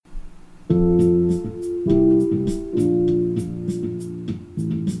I'm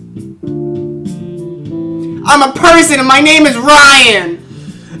a person and my name is Ryan.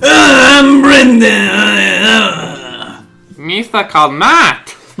 I'm Brendan. Misa called Matt.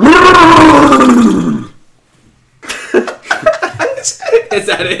 Is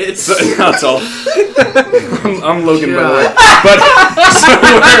that it? That's all. I'm Logan, by the way. But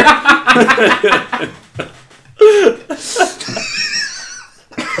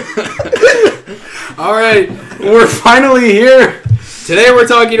all right, we're finally here. Today we're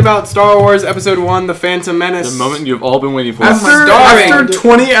talking about Star Wars Episode 1, The Phantom Menace. The moment you've all been waiting for. After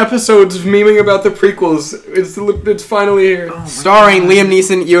 20 episodes of memeing about the prequels, it's finally here. Starring Liam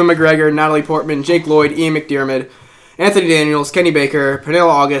Neeson, Ewan McGregor, Natalie Portman, Jake Lloyd, Ian McDiarmid, Anthony Daniels, Kenny Baker, Pernilla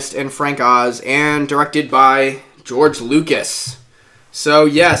August, and Frank Oz, and directed by George Lucas. So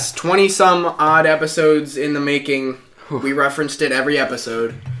yes, 20-some odd episodes in the making. We referenced it every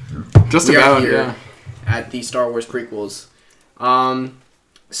episode. Just we about, are here yeah. At the Star Wars Prequels.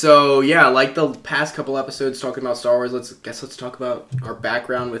 So yeah, like the past couple episodes talking about Star Wars, let's talk about our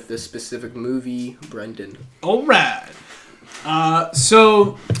background with this specific movie, Brendan. All right.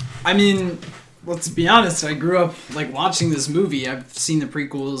 So, I mean, let's be honest. I grew up watching this movie. I've seen the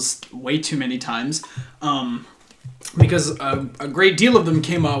prequels way too many times, because a great deal of them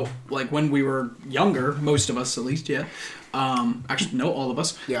came out when we were younger. Most of us, at least, yeah. Actually, no, all of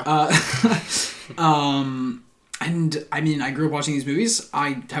us. Yeah. And I mean, I grew up watching these movies.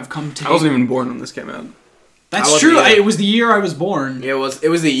 I have come to. I wasn't even born when this came out. That's true. It was the year I was born. It was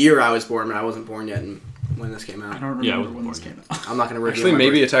the year I was born, but I wasn't born yet when this came out. I don't remember when this came out. I'm not going to reveal. Actually,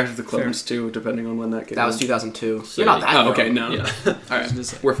 maybe Attack of the Clones too, depending on when that came out. That was 2002. So you're not that young. okay, no. Yeah. All right,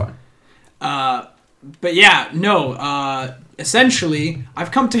 we're fine. But yeah, no. Essentially, I've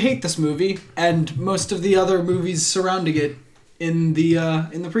come to hate this movie and most of the other movies surrounding it in the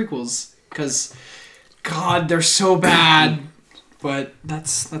prequels because, God, they're so bad. But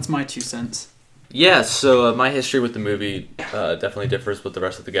that's my 2 cents. Yeah, so my history with the movie definitely differs with the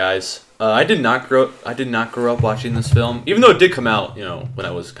rest of the guys. I did not grow up watching this film, even though it did come out, when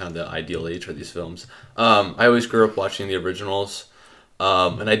I was kind of the ideal age for these films. I always grew up watching the originals,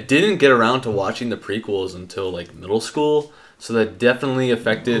 and I didn't get around to watching the prequels until middle school. So that definitely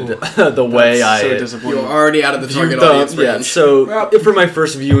affected the way I. So disappointing. You're already out of the target audience range. Yeah, so for my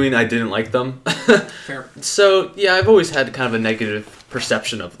first viewing, I didn't like them. Fair. So yeah, I've always had kind of a negative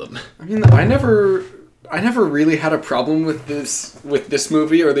perception of them. I mean, I never really had a problem with this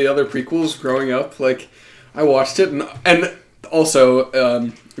movie or the other prequels growing up. I watched it, and also,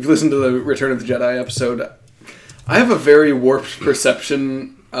 if you listen to the Return of the Jedi episode, I have a very warped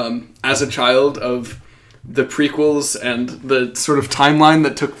perception as a child of the prequels and the sort of timeline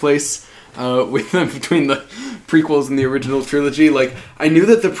that took place between the prequels and the original trilogy. I knew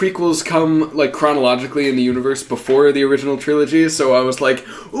that the prequels come chronologically in the universe before the original trilogy, so I was like,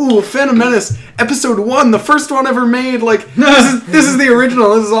 ooh, Phantom Menace episode 1, the first one ever made. This is the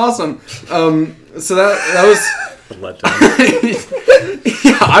original. This is awesome. So that was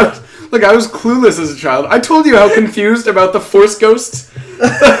yeah, I was clueless as a child. I told you how confused about the Force Ghosts,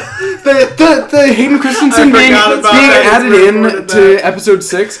 the Hayden Christensen being added in to episode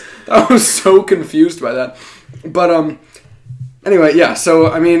 6. I was so confused by that. But anyway, yeah. So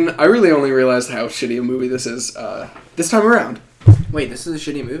I mean, I really only realized how shitty a movie this is this time around. Wait, this is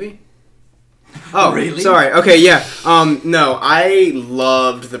a shitty movie? Oh, really? Sorry. Okay, yeah. No, I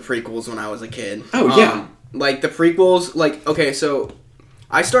loved the prequels when I was a kid. Oh, yeah. The prequels, okay, so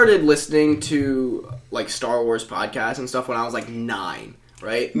I started listening to Star Wars podcasts and stuff when I was 9,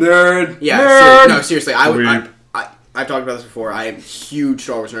 right? Nerd. Yeah. Nerd. No, seriously. I've talked about this before. I am a huge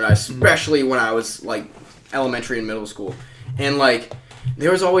Star Wars nerd, especially when I was elementary and middle school, and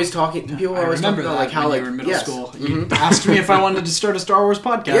there was always talking. People were always talking about how when you were in middle school. You Mm-hmm. asked me if I wanted to start a Star Wars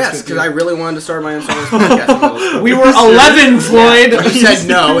podcast. Yes, because I really wanted to start my own Star Wars podcast in middle school. We were 11, Floyd. I said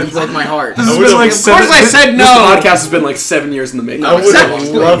no and broke my heart. This has been I said no. This podcast has been 7 years in the making. I would have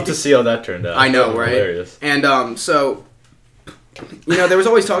loved to see how that turned out. I know, right? Hilarious. And so, there was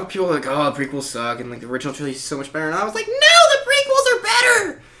always talk. People were like, "Oh, the prequels suck," and the original trilogy is so much better. And I was like, "No, the prequels are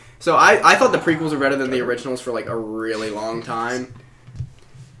better." So I thought the prequels were better than the originals for a really long time.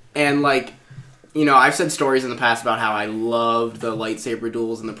 And I've said stories in the past about how I loved the lightsaber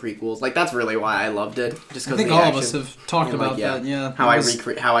duels in the prequels. That's really why I loved it. Just because I think all of us have talked about that. Yeah. How I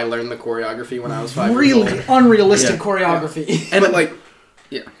learned the choreography when I was 5 years really old. unrealistic choreography. And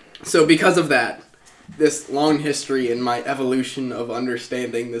yeah. So because of that, this long history in my evolution of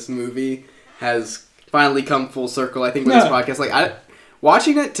understanding this movie has finally come full circle. I think with this podcast,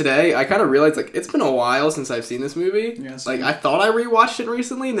 watching it today, I kind of realized, like, it's been a while since I've seen this movie. Yes. Like, I thought I rewatched it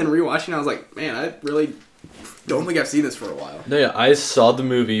recently, and then rewatching it, I was like, man, I really don't think I've seen this for a while. No, yeah, I saw the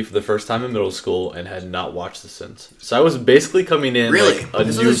movie for the first time in middle school and had not watched it since. So I was basically coming in Really? like a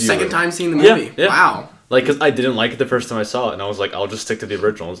This new was the second viewer. time seeing the Yeah, movie? yeah. Wow. Like, because I didn't like it the first time I saw it, and I was like, I'll just stick to the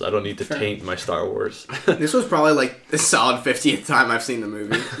originals. I don't need to Fair. taint my Star Wars. This was probably, like, the solid 50th time I've seen the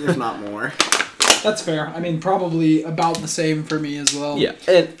movie, if not more. That's fair. I mean, probably about the same for me as well. Yeah,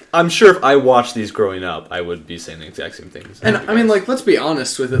 and I'm sure if I watched these growing up, I would be saying the exact same things. And I mean, like, let's be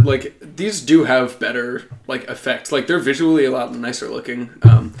honest with it. Like, these do have better like effects. Like, they're visually a lot nicer looking.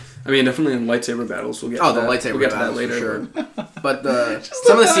 I mean, definitely in lightsaber battles, we'll get. Oh, to the that. lightsaber We'll get to battles, that later. for sure. But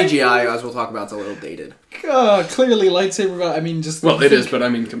some of the CGI, as we'll talk about, is a little dated. Clearly, lightsaber. I mean, just Well, it is, but I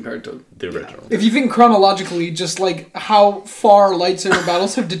mean, compared to the original. if you think chronologically, just like how far lightsaber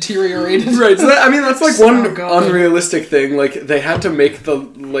battles have deteriorated. right. So I mean, that's like Oh, one God. unrealistic thing. Like, they had to make the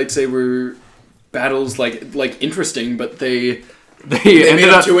lightsaber battles like interesting, but they They ended made it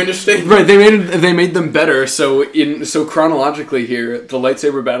up too interesting. Right, they made them better. So chronologically here, the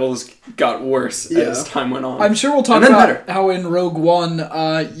lightsaber battles got worse as time went on. I'm sure we'll talk And then about better. how in Rogue One,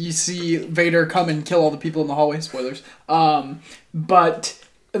 you see Vader come and kill all the people in the hallway. Spoilers. But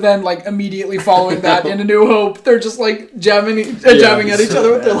then, like, immediately following that, in A New Hope, they're just like jamming at each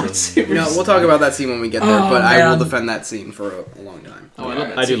other with their lightsabers. You know, we'll talk about that scene when we get there, Oh, but I will man. defend that scene for a long time. Oh, I love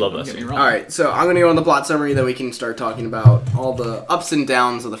that I do scene, love don't that get me scene. wrong. Alright, so I'm going to go on the plot summary, then we can start talking about all the ups and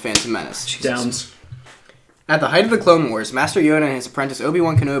downs of the Phantom Menace. Downs. At the height of the Clone Wars, Master Yoda and his apprentice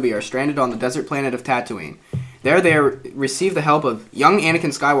Obi-Wan Kenobi are stranded on the desert planet of Tatooine. There they receive the help of young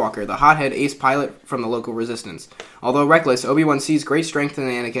Anakin Skywalker, the hothead ace pilot from the local resistance. Although reckless, Obi-Wan sees great strength in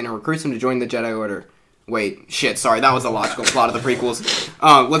Anakin and recruits him to join the Jedi Order. Wait, shit, sorry, that was the logical plot of the prequels.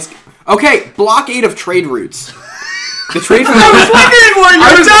 Okay, blockade of trade routes. The trade routes.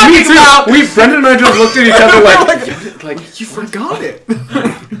 Brendan and I just looked at each other like You forgot it.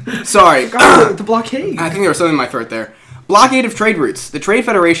 Sorry. The blockade. I think there was something in my throat there. Blockade of trade routes. The Trade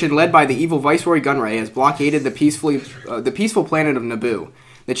Federation, led by the evil Viceroy Gunray, has blockaded the peaceful planet of Naboo.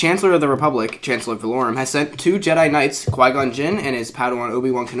 The Chancellor of the Republic, Chancellor Valorum, has sent 2 Jedi Knights, Qui-Gon Jinn and his Padawan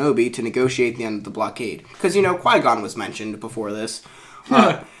Obi-Wan Kenobi, to negotiate the end of the blockade. Because, you know, Qui-Gon was mentioned before this.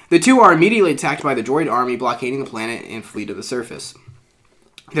 The 2 are immediately attacked by the droid army blockading the planet and flee to the surface.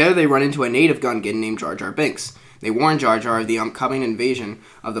 There they run into a native Gungan named Jar Jar Binks. They warn Jar Jar of the upcoming invasion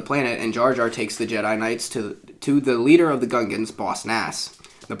of the planet, and Jar Jar takes the Jedi Knights to the leader of the Gungans, Boss Nass.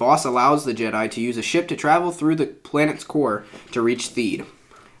 The boss allows the Jedi to use a ship to travel through the planet's core to reach Theed,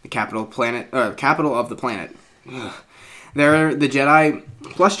 the capital of the planet. There, the Jedi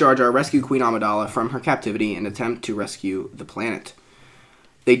plus Jar Jar rescue Queen Amidala from her captivity and attempt to rescue the planet.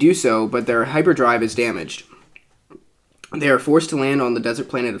 They do so, but their hyperdrive is damaged. They are forced to land on the desert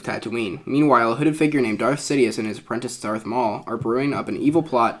planet of Tatooine. Meanwhile, a hooded figure named Darth Sidious and his apprentice Darth Maul are brewing up an evil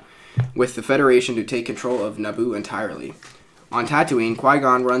plot with the Federation to take control of Naboo entirely. On Tatooine,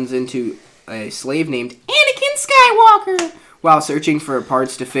 Qui-Gon runs into a slave named Anakin Skywalker while searching for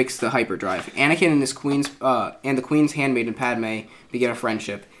parts to fix the hyperdrive. Anakin and the Queen's handmaiden Padme begin a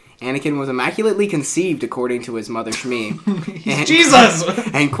friendship. Anakin was immaculately conceived, according to his mother Shmi. Jesus!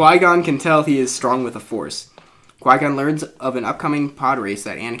 And Qui-Gon can tell he is strong with the Force. Qui-Gon learns of an upcoming pod race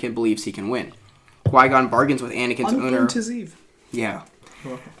that Anakin believes he can win. Qui-Gon bargains with Anakin's owner... Eve. Yeah.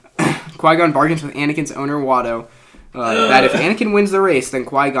 Qui-Gon bargains with Anakin's owner, Watto, that if Anakin wins the race, then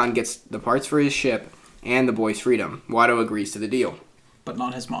Qui-Gon gets the parts for his ship and the boy's freedom. Watto agrees to the deal. But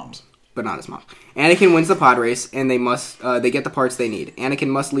not his mom's. But not his mom. Anakin wins the pod race, and they get the parts they need. Anakin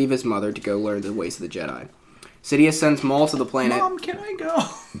must leave his mother to go learn the ways of the Jedi. Sidious sends Maul to the planet... Mom, can I go?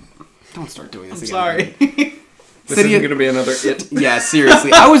 Don't start doing this I'm again. sorry. this isn't going to be another it. Yeah,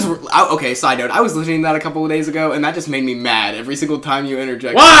 seriously. Okay, side note. I was listening to that a couple of days ago, and that just made me mad every single time you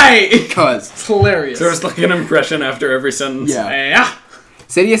interject. Why? Because. It's hilarious. There's like an impression after every sentence. Yeah.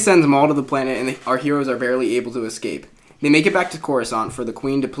 Sidious sends Maul to the planet, and our heroes are barely able to escape. They make it back to Coruscant for the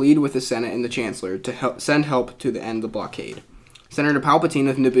Queen to plead with the Senate and the Chancellor to send help to the end of the blockade. Senator Palpatine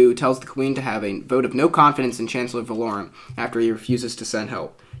of Naboo tells the Queen to have a vote of no confidence in Chancellor Valorum after he refuses to send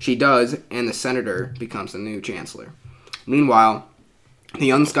help. She does, and the Senator becomes the new Chancellor. Meanwhile, the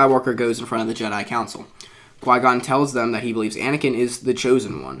young Skywalker goes in front of the Jedi Council. Qui-Gon tells them that he believes Anakin is the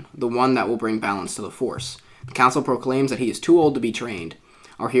chosen one, the one that will bring balance to the Force. The Council proclaims that he is too old to be trained.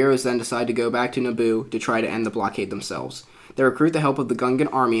 Our heroes then decide to go back to Naboo to try to end the blockade themselves. They recruit the help of the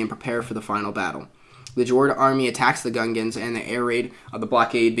Gungan army and prepare for the final battle. The Droid army attacks the Gungans, and the air raid of the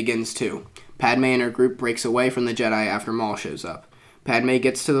blockade begins too. Padme and her group breaks away from the Jedi after Maul shows up. Padme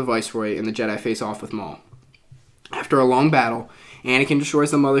gets to the Viceroy, and the Jedi face off with Maul. After a long battle, Anakin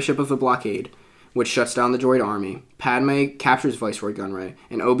destroys the mothership of the blockade, which shuts down the droid army. Padme captures Viceroy Gunray,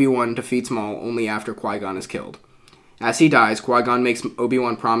 and Obi-Wan defeats Maul only after Qui-Gon is killed. As he dies, Qui-Gon makes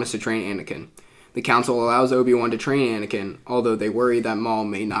Obi-Wan promise to train Anakin. The Council allows Obi-Wan to train Anakin, although they worry that Maul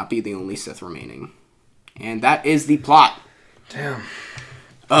may not be the only Sith remaining. And that is the plot Damn.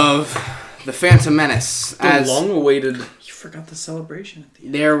 of The Phantom Menace. The long-awaited... You forgot the celebration at the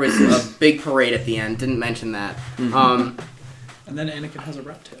end. There was a big parade at the end. Didn't mention that. And then Anakin has a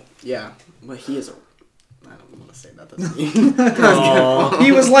rat tail. Yeah, but he is a... I don't want to say that. That's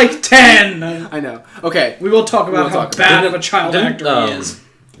He was like 10! I know. Okay. We will talk about how bad of a child Didn't, actor he is.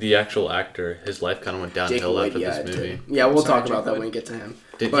 The actual actor, his life kind of went downhill after this movie. Yeah, we'll Sorry, talk about Jake that Lloyd. when we get to him.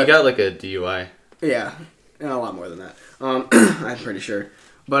 He But- got like a DUI. Yeah, and a lot more than that. I'm pretty sure.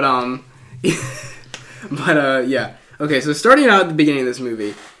 But yeah. Okay, so starting out at the beginning of this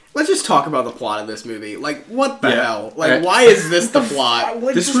movie, let's just talk about the plot of this movie. Like, what the hell? Like, why is this the plot?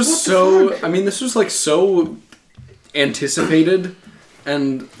 Like, This just was what the so... fuck? I mean, this was, like, so anticipated.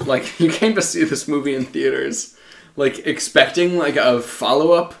 And, like, you came to see this movie in theaters, like, expecting, like, a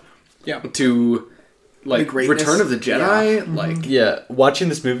follow-up to... The like greatness. Return of the Jedi, Yeah. like Yeah, watching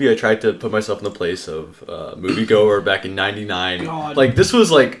this movie, I tried to put myself in the place of moviegoer back in '99. God. Like, this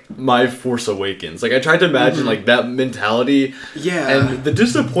was like my Force Awakens. Like, I tried to imagine like that mentality, yeah. and the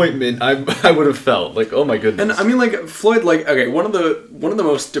disappointment I would have felt. Like, oh my goodness. And I mean, like Floyd, like okay, one of the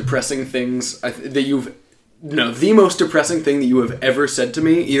most depressing things the most depressing thing that you have ever said to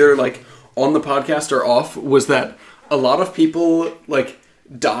me, either like on the podcast or off, was that a lot of people like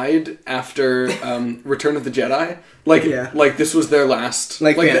died after Return of the Jedi. Like, like this was their last.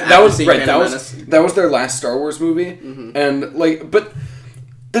 Like that was right. Phantom That was their last Star Wars movie, and like, but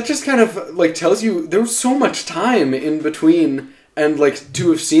that just kind of like tells you there was so much time in between, and like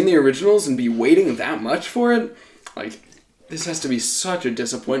to have seen the originals and be waiting that much for it, like this has to be such a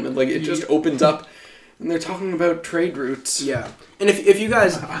disappointment. Like it just opens up, and they're talking about trade routes. Yeah. And if you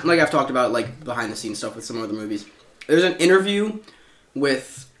guys, like I've talked about like behind the scenes stuff with some other movies, there's an interview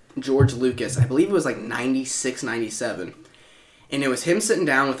with George Lucas, I believe it was like 96, 97, and it was him sitting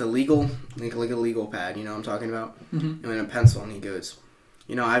down with a legal pad, you know what I'm talking about, and a pencil, and he goes,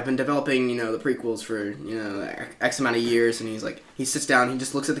 you know, I've been developing, you know, the prequels for, you know, X amount of years, and he's like, he sits down, he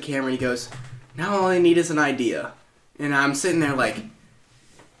just looks at the camera, and he goes, now all I need is an idea, and I'm sitting there like,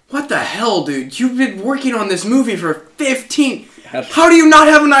 what the hell, dude, you've been working on this movie for 15, how do you not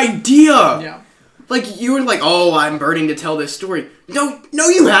have an idea? Yeah. Like, you were like, oh, I'm burning to tell this story. No,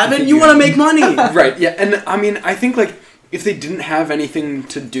 you haven't. You want to make money. Right, yeah. And, I mean, I think, like, if they didn't have anything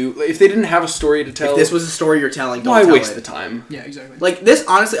to do... If they didn't have a story to tell... If this was a story you're telling, don't why tell waste it. the time? Yeah, exactly. Like, this,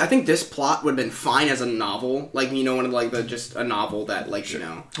 honestly, I think this plot would have been fine as a novel. Like, you know, one of, like, just a novel that, like, you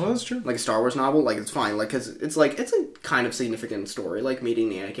know... Well, that's true. Like a Star Wars novel. Like, it's fine. Like, because it's, like, it's a kind of significant story. Like, meeting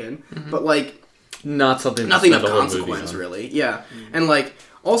Anakin. But, like... nothing of spend the whole movie consequence, on. really. Yeah. And, like,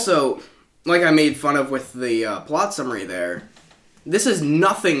 also... Like I made fun of with the plot summary there, this is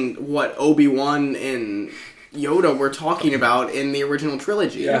nothing what Obi-Wan and Yoda were talking about in the original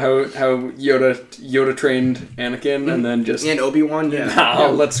trilogy. Yeah, how Yoda trained Anakin and then just... And Obi-Wan, yeah.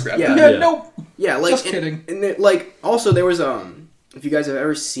 No, let's scrap Yeah. that. Yeah, nope. Yeah, like... Just kidding. And like, also there was, if you guys have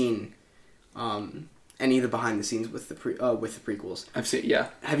ever seen any of the behind the scenes with the prequels, I've seen, yeah.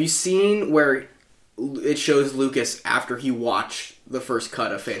 have you seen where it shows Lucas after he watched the first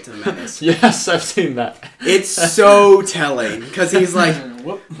cut of Phantom Menace? Yes, I've seen that. It's so telling, because he's like,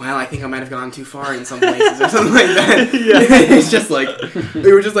 Whoop. well, I think I might have gone too far in some places or something like that. It's just like,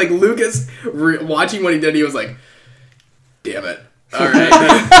 they were just like, Lucas, watching what he did, he was like, damn it. All right.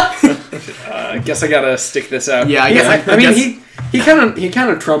 I guess I gotta stick this out. Yeah, I guess I mean, he kind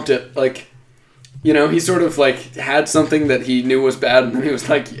of trumped it, like... You know, he sort of, like, had something that he knew was bad, and then he was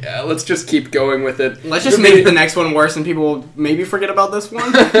like, yeah, let's just keep going with it. Let's just make the next one worse, and people will maybe forget about this one.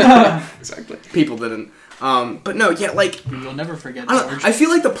 Exactly. People didn't. But no, yeah, like... You'll never forget I, George. I feel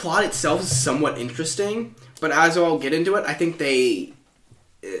like the plot itself is somewhat interesting, but as I'll get into it, I think they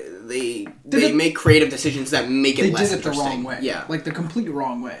make creative decisions that make it they less did it the interesting. wrong way. Yeah. Like, the complete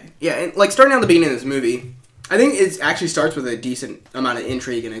wrong way. Yeah, and like starting out the beginning of this movie, I think it actually starts with a decent amount of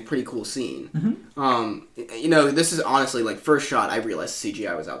intrigue and a pretty cool scene. You know, this is honestly like first shot I realized the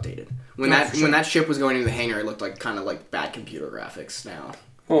CGI was outdated. When that ship was going into the hangar, it looked like kind of like bad computer graphics now.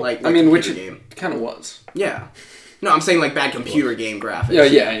 Well, like I mean, which game. it kind of was. Yeah. No, I'm saying like bad computer game graphics.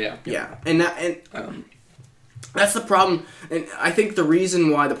 Yeah. Yeah, and that's the problem. And I think the reason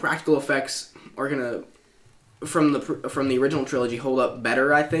why the practical effects are gonna from the original trilogy hold up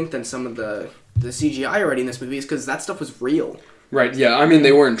better, I think, than some of the CGI already in this movie is because that stuff was real. Right. Yeah. I mean,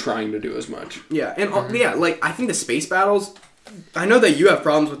 they weren't trying to do as much. Yeah, and like I think the space battles I know that you have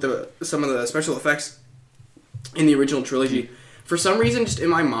problems with some of the special effects in the original trilogy. For some reason, just in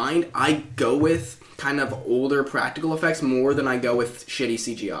my mind, I go with kind of older practical effects more than I go with shitty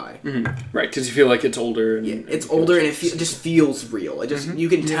CGI. Mm-hmm. Right, because you feel like it's older. And it's older and it just feels real. It just you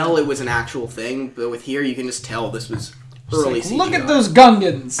can tell it was an actual thing, but with here you can just tell this was early CGI. Look at those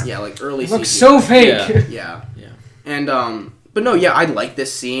Gungans. Yeah, like early CGI. Looks so fake. Yeah. And but no, yeah, I like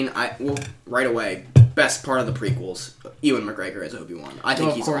this scene. Right away, best part of the prequels, Ewan McGregor as Obi-Wan. I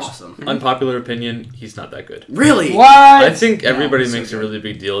think he's awesome. Unpopular opinion, he's not that good. Really? What? I think everybody makes a really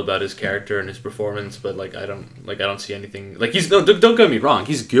big deal about his character and his performance, but like I don't see anything. Like don't get me wrong,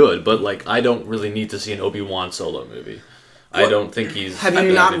 he's good, but like I don't really need to see an Obi-Wan solo movie. I don't think he's. Have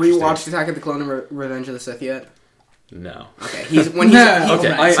you not rewatched Attack of the Clone and Revenge of the Sith yet? No. Okay.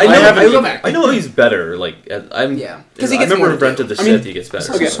 I know he's better. Like because I remember Revenge of the Sith, he gets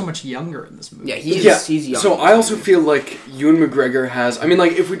better. He's so much younger in this movie. Yeah, he's young. So I also feel like Ewan McGregor has. I mean,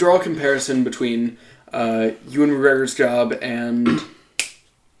 like if we draw a comparison between Ewan McGregor's job and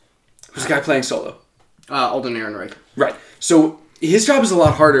who's the guy playing Solo? Alden Ehrenreich. Right. So his job is a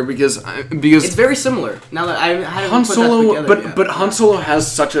lot harder because it's very similar. Now that I hadn't Han put Solo, that together but Han Solo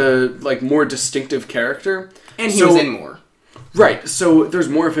has such a more distinctive character, and he was in more. Right, so there's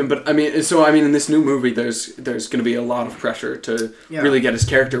more of him, but I mean, in this new movie, there's going to be a lot of pressure to really get his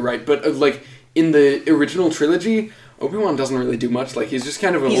character right. But in the original trilogy, Obi-Wan doesn't really do much. Like he's just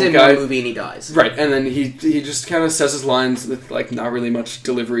kind of a little guy. He's in one movie and he dies. Right, and then he just kind of says his lines with not really much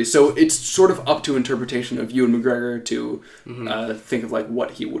delivery. So it's sort of up to interpretation of Ewan McGregor to think of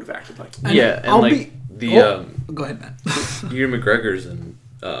what he would have acted like. And go ahead, Matt. Ewan McGregor's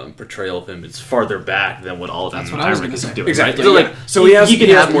portrayal of him is farther back than what all of That's what I was going to say. Doing, exactly. Right? So he can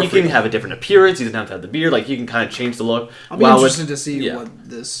have a different appearance. He doesn't have to have the beard. Like he can kind of change the look. I'll be interested to see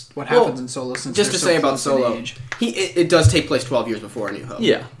what happens in Solo. Since just to say about Solo, it does take place 12 years before A New Hope.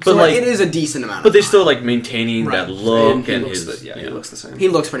 Yeah, but it is a decent amount. But they're still maintaining that look and his. He looks the same. He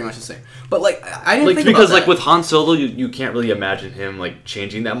looks pretty much the same. But I didn't think because about that. with Han Solo, you can't really imagine him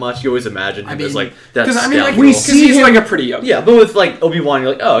changing that much. You always imagine him as that. Because we see he's a pretty young. Yeah, but with Obi-Wan,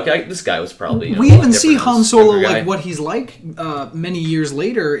 you're like, oh, okay, this guy was probably. We even see Han Solo what he's like many years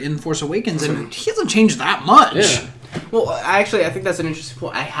later in Force Awakens, and he hasn't changed that much. Yeah. Well, I think that's an interesting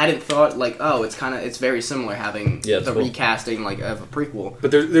point. I hadn't thought it's very similar having recasting of a prequel.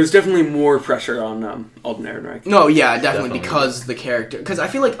 But there's definitely more pressure on Alden Ehrenreich. No, yeah, definitely because the character. Because I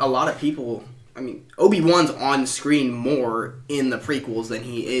feel like a lot of people. I mean, Obi-Wan's on screen more in the prequels than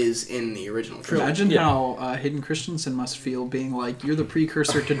he is in the original trilogy. Imagine how Hayden Christensen must feel being you're the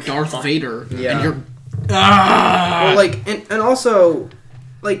precursor to Darth Vader, and you're. Well, and also,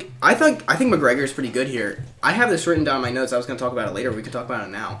 I think McGregor's pretty good here. I have this written down in my notes. I was going to talk about it later. We could talk about it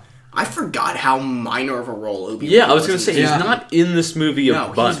now. I forgot how minor of a role Obi-Wan was. Yeah, I was going to say, he's not in this movie a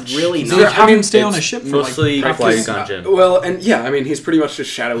bunch. He's really not. They have him stay on a ship for mostly Qui-Gon Jinn. Well, and he's pretty much just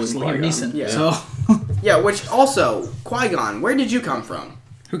shadowing Liam Neeson. Yeah. So. Yeah, which also, Qui-Gon, where did you come from?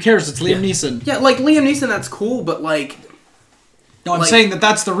 Who cares? It's Liam Neeson. Yeah, Liam Neeson, that's cool, but No, I'm saying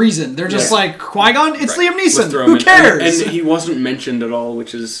that's the reason. They're just Qui-Gon, it's Liam Neeson. Who cares? And he wasn't mentioned at all,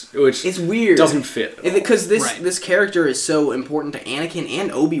 which it's weird. Doesn't fit. Because this character is so important to Anakin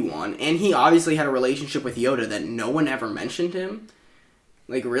and Obi-Wan, and he obviously had a relationship with Yoda that no one ever mentioned him.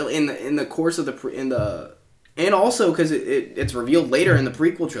 Really in the course of and also because it's revealed later in the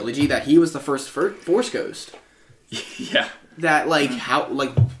prequel trilogy that he was the first Force Ghost. Yeah. That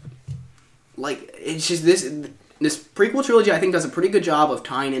it's just this prequel trilogy I think does a pretty good job of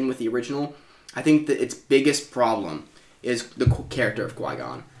tying in with the original. I think that its biggest problem is the character of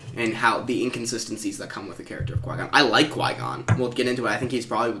Qui-Gon and how the inconsistencies that come with the character of Qui-Gon. I like Qui-Gon. We'll get into it. I think he's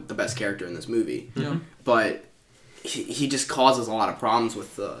probably the best character in this movie. Yeah. But he just causes a lot of problems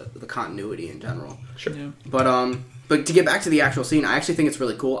with the continuity in general. Sure. Yeah. But to get back to the actual scene, I actually think it's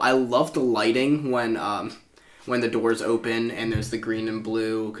really cool. I love the lighting when the doors open and there's the green and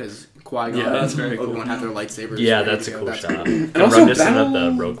blue because Qui-Gon and Obi-Wan have their lightsabers. Yeah, that's a cool shot. And also reminiscent of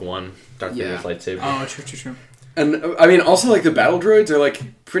the Rogue One Darth Vader's lightsaber. Oh, true. And I mean, also the battle droids are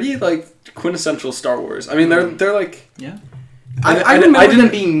pretty quintessential Star Wars. I mean, they're yeah. I remember them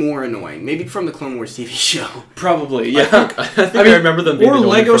being more annoying. Maybe from the Clone Wars TV show. Probably, yeah. I think I remember them being or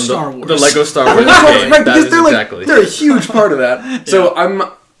Lego from Star Wars. The Lego Star Wars. Right, because exactly. they're a huge part of that. So I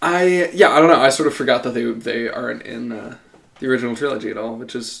don't know. I sort of forgot that they aren't in the original trilogy at all,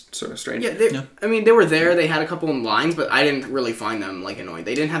 which is sort of strange. Yeah, I mean, they were there. They had a couple of lines, but I didn't really find them annoying.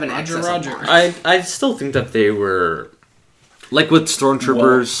 They didn't have an excess of lines. I still think that they were with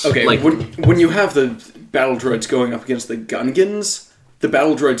stormtroopers. Well, okay, when you have the battle droids going up against the Gungans, the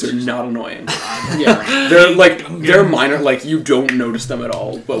battle droids are not annoying. Yeah. They're minor, like you don't notice them at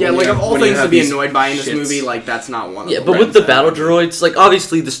all. But Yeah, when like you of have- all when you things to have be these annoyed by in this shits- movie, like that's not one of Yeah, them. but with the battle droids, like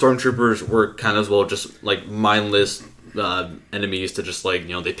obviously the stormtroopers were kind of as well just like mindless enemies to just like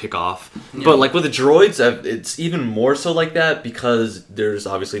they pick off. Yeah. But like with the droids, it's even more so like that because there's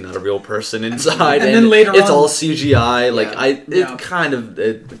obviously not a real person inside, And then later it's on- all CGI. Like Yeah. it kind of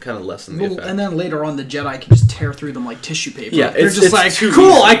lessened the effect. And then later on, the Jedi can just tear through them like tissue paper. Yeah, they're just it's like, too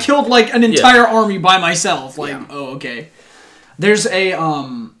cool. easy. I killed like an entire army by myself. Like, Yeah. oh okay. There's a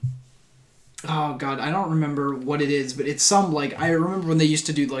oh god, I don't remember what it is, but it's some like I remember when they used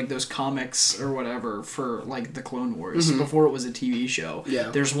to do like those comics or whatever for like the Clone Wars before it was a TV show. Yeah.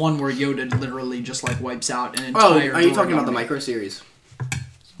 There's one where Yoda literally just like wipes out an Oh, entire. are you talking droid about the army. micro series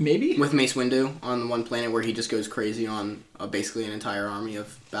Maybe. with Mace Windu on the one planet where he just goes crazy on basically an entire army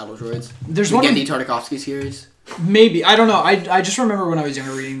of battle droids? There's the one. Genndy Tartakovsky series. Maybe, I don't know. I just remember when I was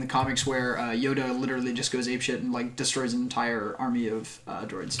younger reading the comics where Yoda literally just goes apeshit and like destroys an entire army of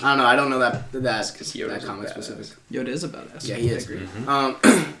droids. I don't know. I don't know that Yoda's that a comic badass. specific. Yoda is a badass. Yeah, he I is. agree.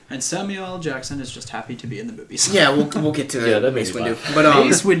 And Samuel L. Jackson is just happy to be in the movies. yeah, we'll get to Yeah, that Mace made me Windu. But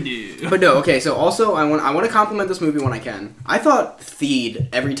Mace Windu. But no, okay. So also, I want to compliment this movie when I can. I thought Theed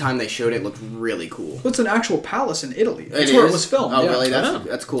every time they showed it looked really cool. What's an actual palace in Italy? That's It where is? it was filmed. Oh, yeah. really? Yeah.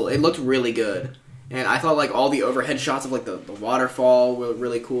 That's cool. It looked really good. And I thought like all the overhead shots of like the waterfall were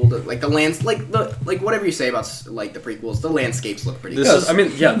really cool. Like the lands, like whatever you say about like the prequels, the landscapes look pretty This good. is- I mean,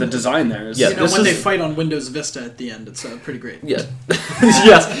 yeah, the design there is. Yeah, You know, this when they is- fight on Windows Vista at the end, it's pretty great. Yeah.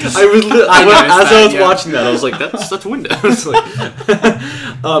 Yes. I was. noticed As I was that, watching that, I was like, "That's Windows." Like,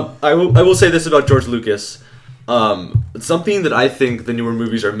 I will say this about George Lucas. Something that I think the newer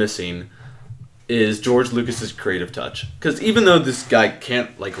movies are missing is George Lucas's creative touch. Because even though this guy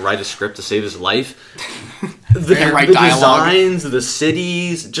can't like write a script to save his life, the write dialogue. designs, the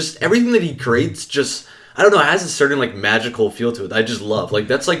cities, just everything that he creates, just. I don't know. It has a certain like magical feel to it. I just love. Like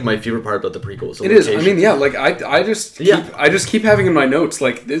that's like my favorite part about the prequels. the It is. I location. mean, yeah. Like I just keep having in my notes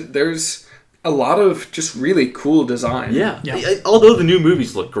like there's a lot of just really cool design. Yeah. Yeah. Although the new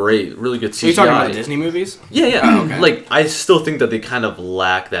movies look great, really good CGI. Are you talking about the Disney movies? Yeah, yeah. Oh, okay. Like I still think that they kind of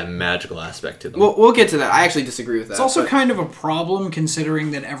lack that magical aspect to them. We'll get to that. I actually disagree with that. It's also but- kind of a problem considering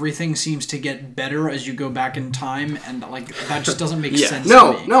that everything seems to get better as you go back in time, and like that just doesn't make sense.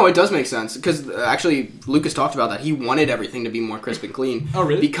 to me. No, it does make sense because actually Lucas talked about that. He wanted everything to be more crisp and clean. Oh,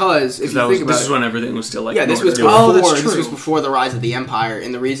 really? Because if you That think was, about this it, is when everything was still like yeah, this was north. before. Oh, that's This true. was before the rise of the Empire,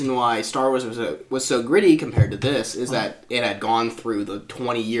 and the reason why Star Wars was so gritty compared to this is that it had gone through the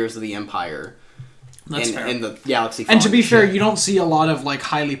 20 years of the Empire. That's and, fair. and the galaxy. And to be falling. fair, you don't see a lot of like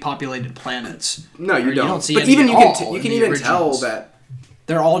highly populated planets. No, Or you don't. see But any even at you can all you in can the even tell originals. that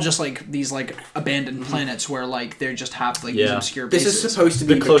They're all just like these like abandoned planets where like they just have like these Yeah. obscure this bases. is supposed to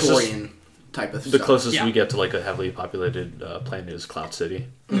be The closest- Victorian type of the stuff. closest Yeah. we get to like a heavily populated planet is Cloud City,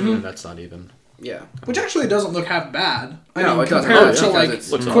 and that's not even. Yeah. Which actually doesn't look half bad. No, it doesn't. compared Oh, to yeah. like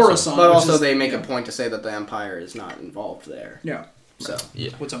Because it's- Coruscant. But which also is- they make a point to say that the Empire is not involved there. yeah, So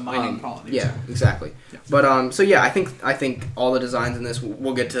what's a mining colony? yeah, exactly. Yeah. But so yeah, I think all the designs in this.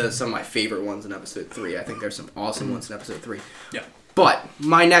 We'll get to some of my favorite ones in episode 3. I think there's some awesome ones in episode 3. Yeah. But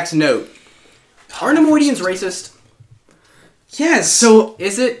my next note: are Nemoidians racist? Yes. So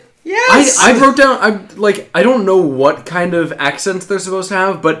Is it? yes. I wrote down. I don't know what kind of accents they're supposed to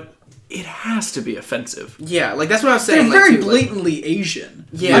have, but it has to be offensive. Yeah, like that's what I was they're saying. very like, too, like- blatantly Asian.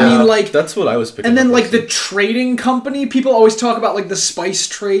 Yeah. I mean, like, That's what I was picking. and then up like on. the trading company, people always talk about like the spice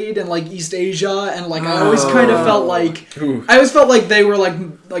trade and like East Asia, and like I always kind of felt like Ooh. I always felt like they were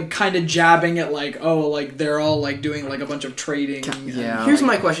like kind of jabbing at like, oh, like they're all like doing like a bunch of trading. Yeah. Here's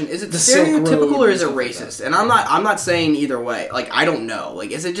my question: is it The Silk stereotypical Road or and is it stuff like racist? And I'm not saying either way. Like I don't know.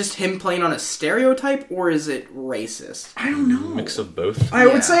 Like is it just him playing on a stereotype or is it racist? I don't know. mix of both. I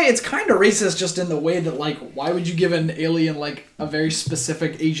Yeah. would say it's kind of racist just in the way that like why would you give an alien like a very specific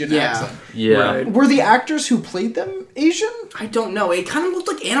Asian Yeah. accent? Yeah. Right. Were the actors who played them Asian? I don't know. It kind of looked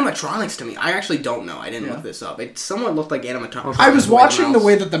like animatronics to me. I actually don't know. I didn't Yeah. look this up. It somewhat looked like animatronics. I was watching the mouse-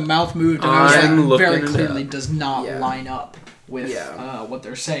 way that the mouth moved, and I was I'm like, very looking into clearly does not Yeah. line up with Yeah. what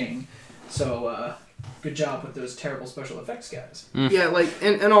they're saying. So, good job with those terrible special effects guys. Yeah, like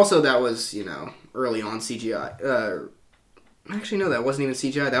and also that was early on CGI. Actually, no, that wasn't even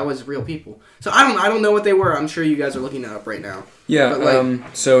CGI. That was real people. So I don't know what they were. I'm sure you guys are looking it up right now. Yeah. But, like-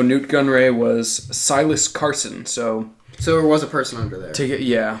 So Newt Gunray was Silas Carson. So So there was a person under there. to get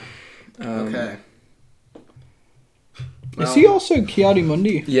Okay. Is he also Kiadi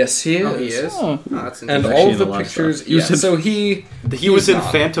Mundi? Yes, he is. Oh, he is. Oh. Oh, that's And interesting. actually all in the a lot of pictures. stuff. He was Yeah. in- So he. He was in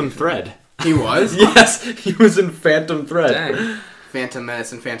not. Phantom Thread. He was. Yes, he was in Phantom Thread. Dang. Phantom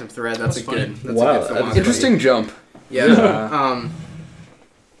Menace and Phantom Thread. That's a funny. good. That's Wow, a good film. that's Interesting jump. Yeah.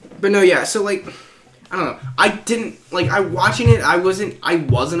 But no, yeah. So like, I don't know. I didn't like. I watching it. I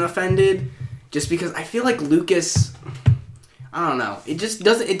wasn't offended, just because I feel like Lucas. I don't know. It just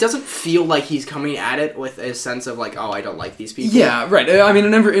doesn't. It doesn't feel like he's coming at it with a sense of like, oh, I don't like these people. Yeah, right. I mean, it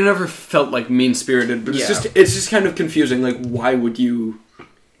never felt like mean spirited, but Yeah. it's just kind of confusing. Like, why would you?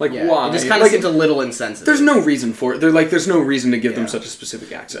 Like, Yeah. why? It just kind of seems a little insensitive. There's no reason for it. There's no reason to give them such a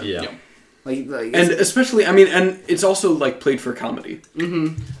specific accent. Yeah. like And especially, I mean, and it's also like played for comedy.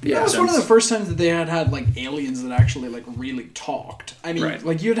 mm-hmm. Yeah, That was one of the first times that they had like aliens that actually like really talked. I mean, Right.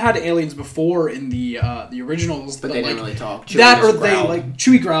 like you'd had aliens before in the originals, But they like, didn't really talk. that Chewie or just they growled. like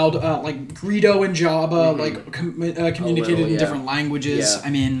Chewie growled, like Greedo and Jabba like communicated little, in yeah. different languages. Yeah. I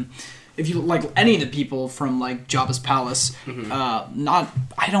mean, if you like any of the people from like Jabba's palace,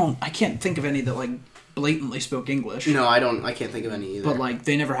 I can't think of any that like blatantly spoke English. No, I don't. I can't think of any either. But like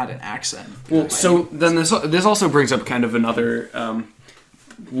they never had an accent. Well, so then this also brings up kind of another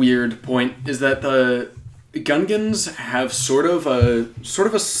weird point, is that the Gungans have sort of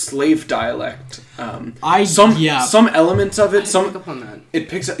a slave dialect. Some elements of it. Pick up on that. It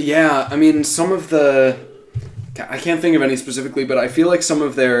picks up. Yeah, I mean, some of the. I can't think of any specifically, but I feel like some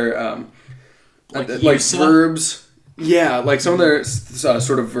of their like Yusa? verbs. Yeah, like some of their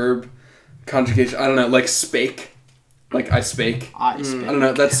sort of verb conjugation. I don't know, like spake, like I spake. I speak. I don't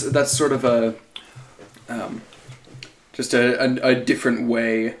know. That's sort of a just a different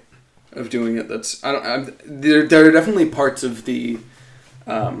way of doing it. There are definitely parts of the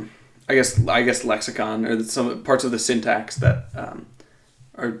I guess lexicon or some parts of the syntax that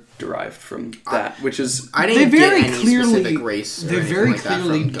are derived from that, which is I didn't They very get any clearly- specific race. Or They anything very like that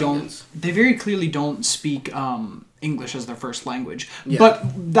clearly from don't. Gungans. They very clearly don't speak English as their first language. Yeah.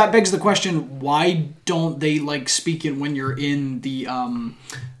 But that begs the question: why don't they like speak it when you're in the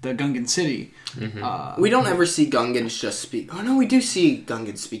Gungan city? We don't ever see Gungans just speak. Oh no, we do see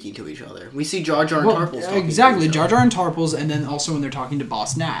Gungans speaking to each other. We see Jar Jar and Tarpals talking exactly, to each Jar other. Jar and Tarpals, and then also when they're talking to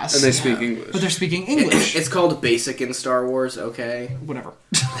Boss Nass. and they speak English. but they're speaking English. It's called basic in Star Wars, okay? Whatever.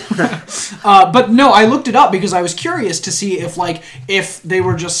 But no, I looked it up because I was curious to see if they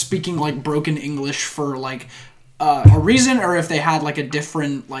were just speaking like broken English for like a reason, or if they had like a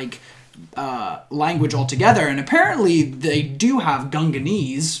different like language altogether. And apparently they do have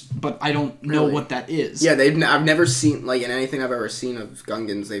Gunganese, but I don't know Really? what that is. Yeah, I've never seen, like, in anything I've ever seen of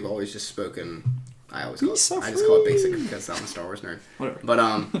Gungans, they've always just spoken. I just call it basic because I'm a Star Wars nerd.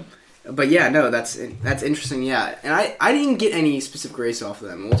 Whatever. But yeah, no, that's interesting. Yeah, and I didn't get any specific race off of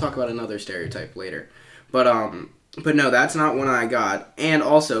them. We'll talk about another stereotype later. But no, that's not one I got. And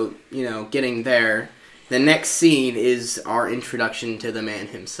also, getting there, the next scene is our introduction to the man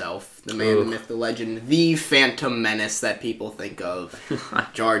himself, the man, the myth, the legend, the Phantom Menace that people think of,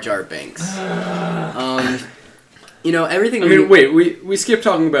 Jar Jar Binks. Everything. I mean, wait, we skipped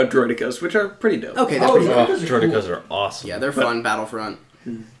talking about droidicas, which are pretty dope. Okay, that's pretty Oh, good. Droidicas are awesome. Yeah, they're fun. Battlefront.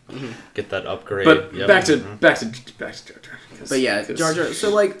 Get that upgrade. But Yep. back to Jar Jar. But yeah, Jar Jar. So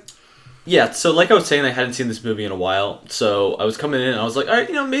like, Yeah, so like I was saying, I hadn't seen this movie in a while, so I was coming in and I was like, all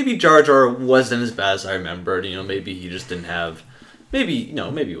right, maybe Jar Jar wasn't as bad as I remembered. Maybe he just didn't have, maybe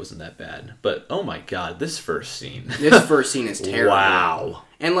it wasn't that bad. But oh my god, this first scene. this first scene is terrible. Wow.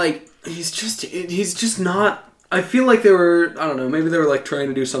 And like, He's just not. I feel like they were, I don't know, maybe they were like trying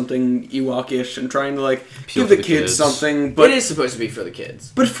to do something Ewok-ish and trying to like Appeal give to the the kids kids. something, but it is supposed to be for the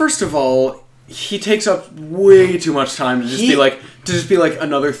kids. But first of all, he takes up way too much time to just be like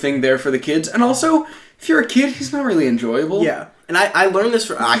another thing there for the kids. And also, if you're a kid, he's not really enjoyable. Yeah, and I learned this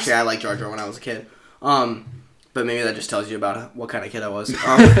from actually I liked Jar Jar when I was a kid. But maybe that just tells you about what kind of kid I was.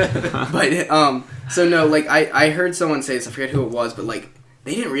 So no, like I heard someone say this. I forget who it was, but like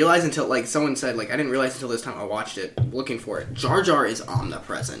they didn't realize until like someone said like I didn't realize until this time I watched it looking for it. Jar Jar is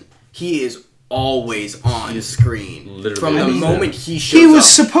omnipresent. He is always on screen literally from the is. moment he shows He was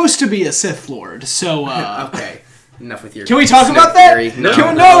up. supposed to be a Sith Lord, so Okay, enough with your. can we talk Snoke about that? theory. No,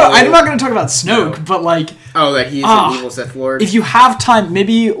 I'm not going to talk about Snoke, but like Oh, that he's an evil Sith Lord. if you have time,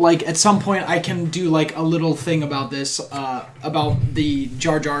 maybe like at some point I can do like a little thing about this, about the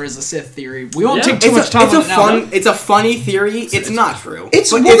Jar Jar as a Sith theory. We won't take too much time on it now. It's a funny theory. It's not true.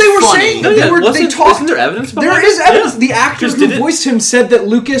 It's but well, they were funny. saying No, yeah, they talked. isn't there evidence behind There is it? evidence. Yeah. The actor Just who did it. voiced him said that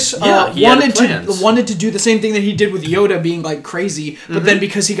Lucas Yeah, he had plans. wanted to do the same thing that he did with Yoda, being like crazy. But then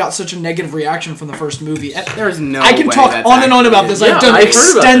because he got such a negative reaction from the first movie, There's no I can way talk that's on and on about accurate. this. Yeah, I've done I've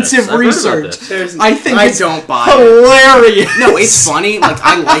heard about extensive this. I've heard about research. this. I think I it's don't buy it. hilarious. No, it's funny. Like,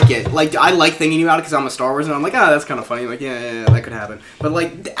 I like it. Like, I like thinking about it because I'm a Star Wars, and I'm like, that's kind of funny. Like, yeah, that could happen. But,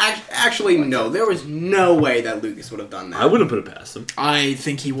 like, actually, no. There was no way that Lucas would have done that. I wouldn't put it past him. I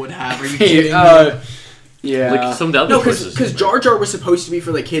think he would have. Are you kidding me? Yeah. Like some of the other No, choices. because Jar Jar was supposed to be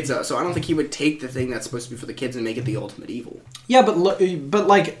for the kids, though, so I don't think he would take the thing that's supposed to be for the kids and make it the ultimate evil. Yeah, but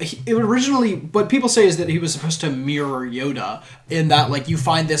like it originally, what people say is that he was supposed to mirror Yoda in that like you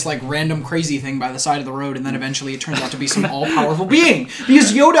find this like random crazy thing by the side of the road, and then eventually it turns out to be some all powerful being.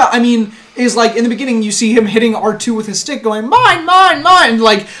 Because Yoda, I mean, is like in the beginning you see him hitting R2 with his stick, going mine, mine, mine,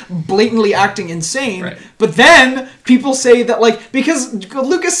 like blatantly acting insane. Right. But then people say that like because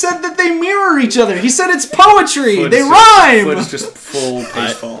Lucas said that they mirror each other. He said it's poetry. They rhyme. Foot's just full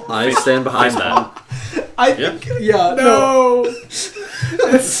face fault. I stand behind that. I think, no.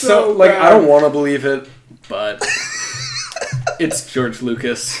 It's So, like, I don't want to believe it, but it's George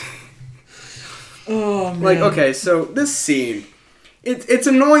Lucas. Oh man. Like, okay, so this scene, it's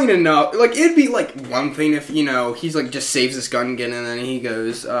annoying enough. Like, it'd be like one thing if he's like just saves this Gungan and then he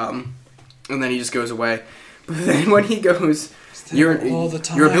goes, and then he just goes away. But then when he goes, all the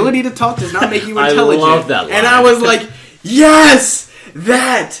time. your ability to talk does not make you intelligent. I love that line. And I was like, yes,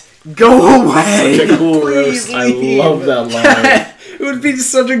 that. Go away! Such a cool Please roast. I leave. love that line. It would be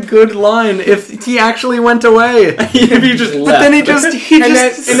such a good line if he actually went away. If you just But left. then he just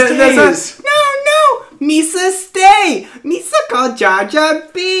says, no, Misa stay! Misa called Jar Jar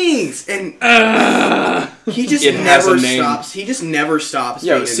Binks! And he just It has never a name. stops. He just never stops.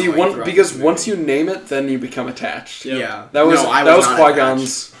 Yeah, being see, annoying throughout because this movie. once you name it, then you become attached. Yeah. That was No, I that was was not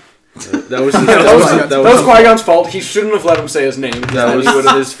Qui-Gon's. That was That was Qui-Gon's fault. He shouldn't have let him say his name. That was He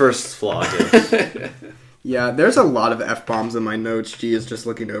would've- his first flaw. Yes. Yeah, there's a lot of F-bombs in my notes. G is just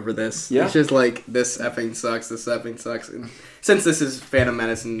looking over this. Yeah. It's just like, this effing sucks, this effing sucks. And since this is Phantom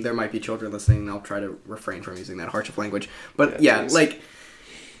Menace and there might be children listening, I'll try to refrain from using that harsh of language. But yeah, please. like,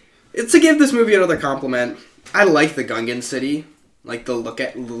 it's to give this movie another compliment. I like the Gungan city. Like, the look of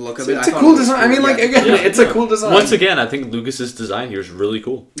it. It's I a thought cool it was design. I mean, like, yeah. again, it's a cool design. Once again, I think Lucas's design here is really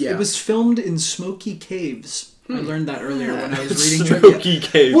cool. Yeah. It was filmed in smoky caves. I learned that earlier when I was reading trivia. Smoky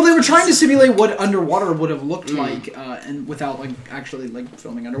cave. Well, they were trying to simulate what underwater would have looked like, and without like actually like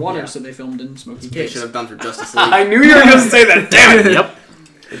filming underwater, Yeah. so they filmed in smoky They caves. should have done for Justice League. I knew you were going to say that. Damn it. Yep.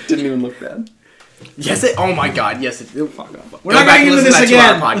 It didn't even look bad. Yes, it. Oh my God, yes, it. Fuck off. We're not getting into this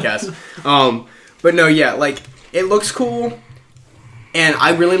again. Podcast. But no, yeah, like it looks cool, and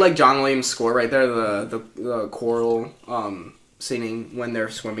I really like John Williams' score right there. The choral singing when they're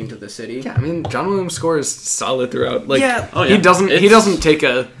swimming to the city. Yeah, I mean, John Williams' score is solid throughout. Like, Yeah. Oh, yeah. he doesn't It's-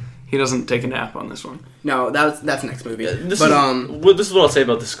 take a nap on this one. No, that's next movie. This But is what I'll say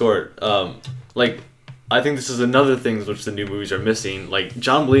about the score. Like, I think this is another thing which the new movies are missing. Like,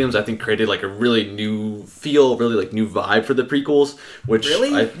 John Williams, I think, created like a really new feel, really like new vibe for the prequels. Which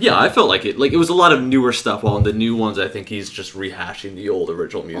Really? I felt like it. Like, it was a lot of newer stuff. While in the new ones, I think he's just rehashing the old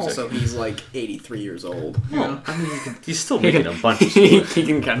original music. also, he's like 83 years old. Well, I mean, he's still making a bunch of he stuff.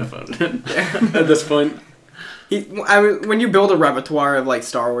 can kind of phone it at this point. I mean, when you build a repertoire of like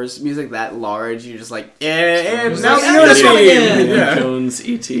Star Wars music that large, you're just like, now Wars. you know Yeah, what this one I mean. again. Indiana Yeah. Jones,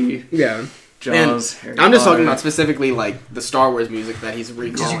 E.T., Yeah. Jaws, Harry I'm just Potter. talking about specifically like the Star Wars music that he's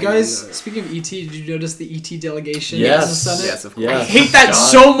recalling. Did you guys, speaking of ET, did you notice the ET delegation Yes. in the Senate? Yes, of course. Yeah. I hate that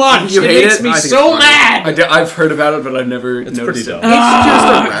so much. You it hate makes it? me I think so it's funny. mad. I've heard about it, but I've never It's noticed pretty it. dumb. It's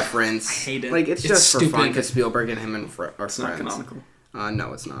just a reference. I hate it. Like it's It's just for fun stupid. because Spielberg and him are It's not friends. canonical.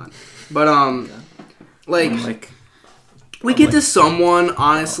 No, it's not. But like Like, we get to someone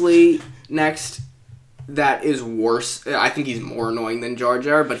honestly next that is worse. I think he's more annoying than Jar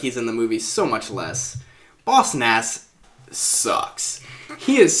Jar, but he's in the movie so much less. Boss Nass sucks.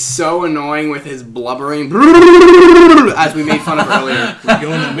 He is so annoying with his blubbering, as we made fun of earlier. We're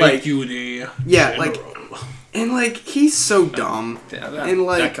gonna Like- you the Yeah, like, and like he's so dumb. yeah, And,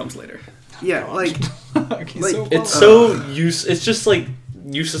 like- that comes later. Yeah, like Okay, Like, so It's well. so It's just like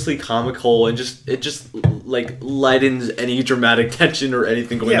uselessly comical, and it just like lightens any dramatic tension or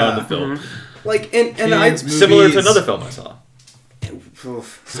anything going on in the film. like and I Kids, Similar to movies. another film I saw.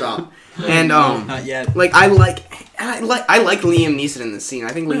 stop. And Not yet. like I like Liam Neeson in this scene. I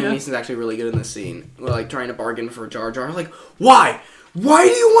think Liam yeah. Neeson's actually really good in this scene. We're like trying to bargain for Jar Jar. Like, why? Why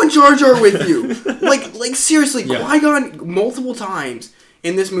do you want Jar Jar with you? like seriously, Yeah. Qui-Gon multiple times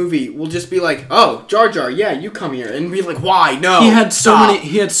in this movie will just be like, "Oh, Jar Jar, yeah, you come here," and be like, "Why? No." He had stop."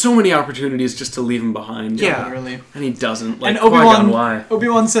 He had so many opportunities just to leave him behind. Yeah. Literally. and he doesn't. Like, And Obi-Wan, why?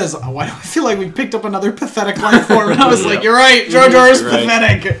 Obi-Wan says, "Why do I feel like we picked up another pathetic life form?" And I was like, "You're right. Jar Jar is Right.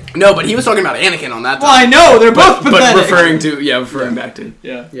 pathetic." No, but he was talking about Anakin on that. Well, I know they're both But pathetic. referring back to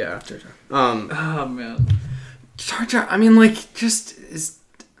yeah. Yeah. Oh man, Jar Jar. I mean, like, just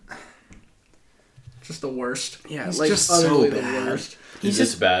just the worst. Yeah, he's like just utterly so the bad. worst. He's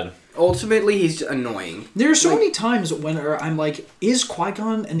just bad. ultimately he's just annoying. There are so Like- many times when I'm like, is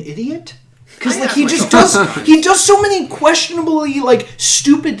Qui-Gon an idiot? Because I like ask he just myself does he does so many questionably like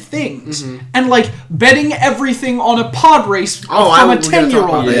stupid things and like betting everything on a pod race Oh, from we're a gonna talk 10-year-old.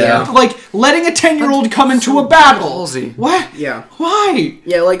 about that, yeah. Like letting a 10-year-old come into a battle. ballsy. What? Yeah. Why?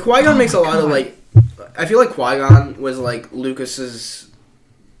 Yeah, like Qui-Gon makes a lot of God. like. I feel like Qui-Gon was like Lucas's,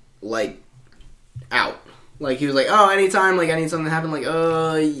 like, out. Like he was like, oh, anytime like I need something to happen, like,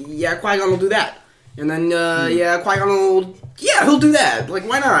 yeah, Qui-Gon will do that, and then yeah, Qui-Gon will, yeah, he'll do that. Like,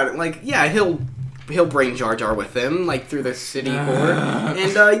 why not? Like, yeah, he'll bring Jar Jar with him, like through the city core,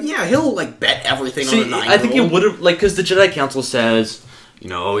 and yeah, he'll like bet everything on a See, 9-year-old. I think it would have, like, because the Jedi Council says, you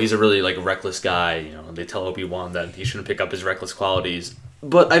know, oh, he's a really, like, reckless guy. You know, they tell Obi-Wan that he shouldn't pick up his reckless qualities.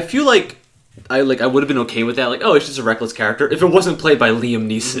 But I feel like I would have been okay with that. Like, oh, it's just a reckless character. If it wasn't played by Liam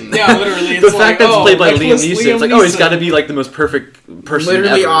Neeson. Yeah, literally. The It's fact like, that it's played by Liam reckless Neeson, it's like, oh, he's got to be, like, the most perfect person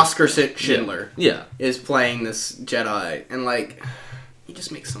Literally, ever. Oscar Schindler Yeah. is playing this Jedi, and like he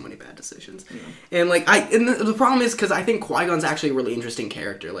just makes so many bad decisions. And like and the problem is because I think Qui-Gon's actually a really interesting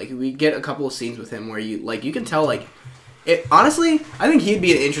character. Like we get a couple of scenes with him where you can tell like it. Honestly, I think he'd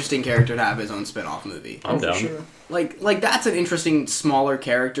be an interesting character to have his own spin-off movie. I'm down. Sure. Like that's an interesting smaller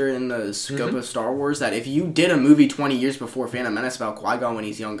character in the scope of Star Wars. That if you did a movie 20 years before Phantom Menace about Qui-Gon when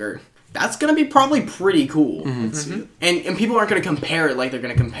he's younger, that's gonna be probably pretty cool. And people aren't gonna compare it like they're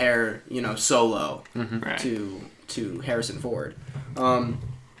gonna compare Solo Right. to Harrison Ford.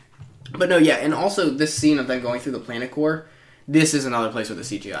 But no, yeah, and also this scene of them going through the planet core. This is another place where the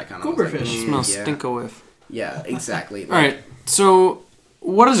CGI kind of Gooberfish. Smells yeah. stinko with. Yeah, exactly. All right, so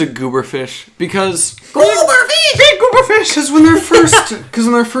what is a gooberfish? Because Gooberfish! big gooberfish. Because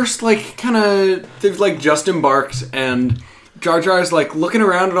when they're first like kind of they've like just embarked and Jar Jar's like looking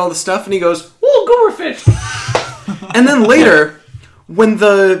around at all the stuff and he goes, "Oh, gooberfish!" And then later, when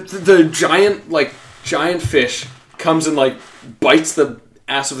the giant fish comes and like bites the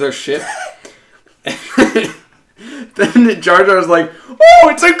ass of their ship, then Jar Jar's like, "Oh,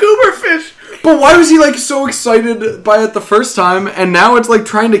 it's a gooberfish!" But why was he like so excited by it the first time, and now it's like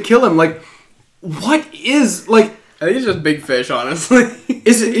trying to kill him? Like, what is like? I think it's just big fish, honestly.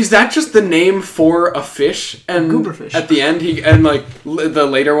 Is that just the name for a fish? And Gooberfish. at the end, the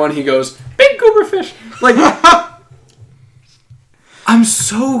later one he goes, "Big gooberfish!" Like, I'm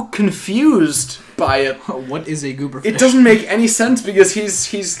so confused by it. What is a gooberfish? It doesn't make any sense because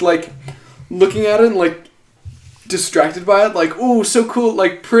he's like looking at it and like distracted by it, like, "Ooh, so cool,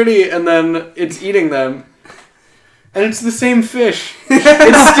 like pretty," and then it's eating them. And it's the same fish.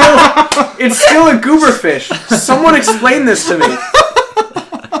 It's still a gooberfish. Someone explain this to me.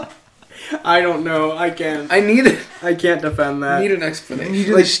 I don't know. I can't. I can't defend that. need an explanation. You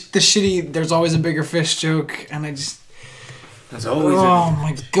do the shitty. There's always a bigger fish joke, and I just. That's always. Oh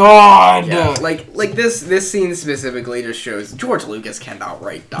my god! Yeah, like this scene specifically just shows George Lucas cannot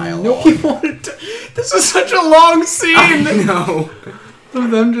write dialogue. No, he wanted to. This is such a long scene No. of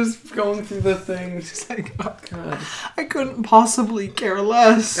them just going through the things. It's like, oh god, I couldn't possibly care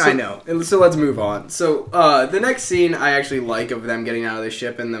less. I know. And so let's move on. So the next scene I actually like of them getting out of the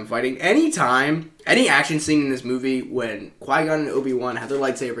ship and them fighting. Any action scene in this movie when Qui-Gon and Obi-Wan have their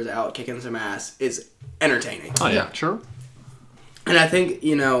lightsabers out kicking some ass is entertaining. Oh, yeah. Sure. And I think,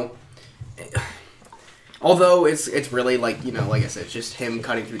 although it's really like, like I said, it's just him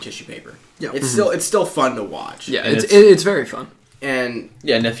cutting through tissue paper. Yeah. It's still fun to watch. Yeah, And it's very fun. And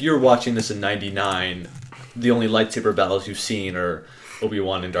Yeah, and if you're watching this in 99, the only lightsaber battles you've seen are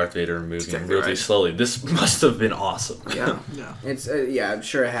Obi-Wan and Darth Vader moving exactly really right. slowly. This must have been awesome. yeah. Yeah. It's I'm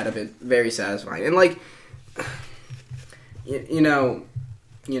sure it had to be very satisfying. And like you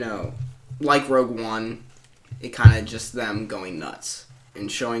know, like Rogue One, it kind of just them going nuts and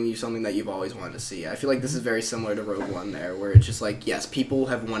showing you something that you've always wanted to see. I feel like this is very similar to Rogue One there, where it's just like, yes, people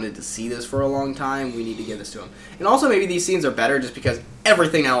have wanted to see this for a long time. We need to give this to them. And also maybe these scenes are better just because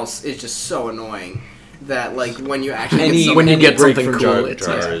everything else is just so annoying that like when you actually when you get break something from cool, Jar it's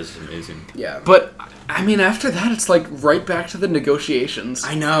Jar like- is amazing. yeah. But I mean, after that, it's like right back to the negotiations.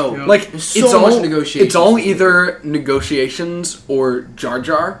 I know. Yeah. Like There's so much negotiations. It's all either negotiations or Jar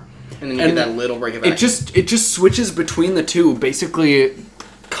Jar. And then you and get that little break of It action. just switches between the two basically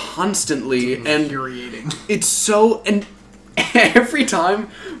constantly, and Infuriating. it's so. And every time,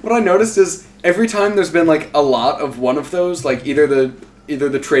 what I noticed is every time there's been like a lot of one of those, like either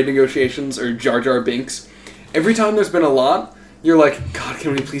the trade negotiations or Jar Jar Binks. Every time there's been a lot, you're like, God,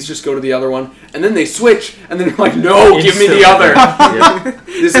 can we please just go to the other one? And then they switch, and then you're like, no, give me the other. Yeah.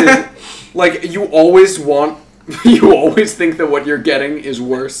 This is Like, you always think that what you're getting is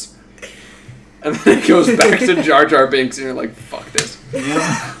worse. And then it goes back to Jar Jar Binks, and you're like, fuck this.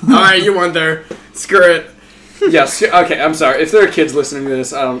 Alright, you went there. Screw it. Yes, okay, I'm sorry. If there are kids listening to this,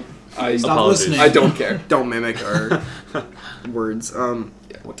 Stop listening. I don't care. Don't mimic our words.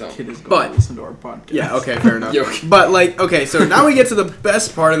 Kid is going But- to listen to our podcast. Yeah, okay, fair enough. Yo. But, like, okay, so now we get to the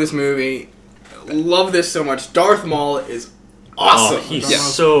best part of this movie. Love this so much. Darth Maul is awesome. Oh, he's Yeah.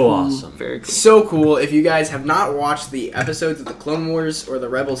 so awesome. Very cool. So cool. If you guys have not watched the episodes of the Clone Wars or the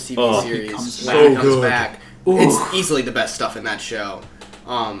Rebels TV Oh, series, comes when so it comes good. back, it's easily the best stuff in that show.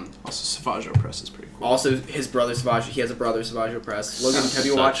 Also, Savage Opress is pretty cool. Also, his brother Savage, he has a brother Savage Opress. Logan, have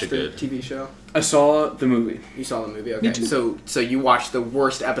you Such watched a the good- TV show? I saw the movie. You saw the movie, okay. Me too. So you watched the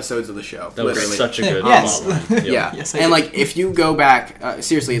worst episodes of the show, That was literally. such a good Yes. plot line. Yep. Yeah, Yes, I and did. like if you go back,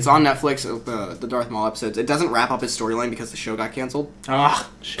 seriously, it's on Netflix. The Darth Maul episodes. It doesn't wrap up his storyline because the show got canceled. Ah,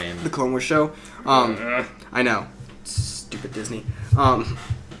 Shame. The Clone Wars show. I know, stupid Disney.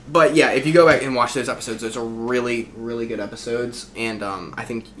 But yeah, if you go back and watch those episodes, those are really, really good episodes, and I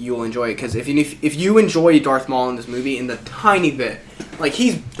think you'll enjoy it because if you enjoy Darth Maul in this movie in the tiny bit, like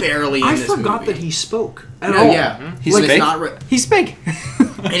he's barely in I this forgot movie. that he spoke at No, all. yeah, He's Like, fake? it's not. He's big.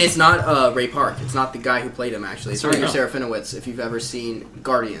 And it's not Ray Park. It's not the guy who played him, actually. It's That's Peter right. Serafinowicz, if you've ever seen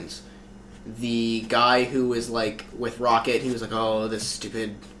Guardians. The guy who was, like, with Rocket, he was like, oh, this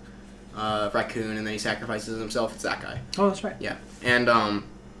stupid raccoon, and then he sacrifices himself. It's that guy. Oh, that's right. Yeah. And,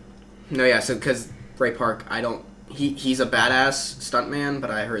 no, yeah, so, because Ray Park, he's a badass stuntman, but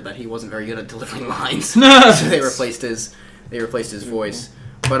I heard that he wasn't very good at delivering lines. So they replaced his voice.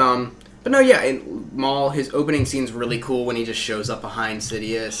 But no, yeah, and Maul, his opening scene's really cool when he just shows up behind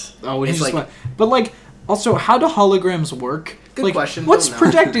Sidious. Oh, when he It's just like- went. But like, also, how do holograms work? Good like, question, What's don't know.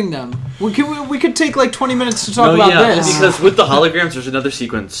 projecting them? We could take like 20 minutes to talk No, about yeah, this. because with the holograms, there's another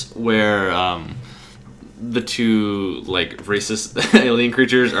sequence where the two like racist alien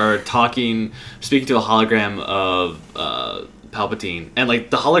creatures are speaking to a hologram of Palpatine, and like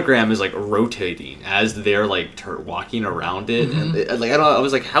the hologram is like rotating as they're like walking around it, and like I don't know, I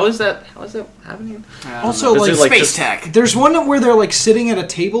was like, how is that happening? Also, Is like it, like, space just- tech. there's one where they're like sitting at a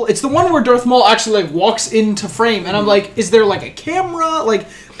table. It's the one where Darth Maul actually like walks into frame, and I'm like, is there like a camera? Like,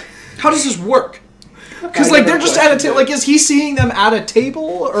 how does this work? Because like they're just at a table. Like, is he seeing them at a table,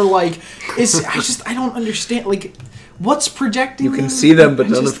 or like I don't understand. Like, what's projecting? You can them? see them, but I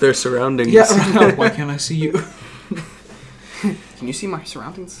none just- of their surroundings. Yeah. No, why can't I see you? Can you see my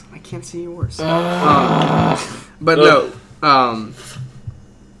surroundings? I can't see yours. But no,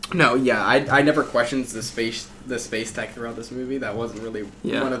 no, yeah, I never questioned the space tech throughout this movie. That wasn't really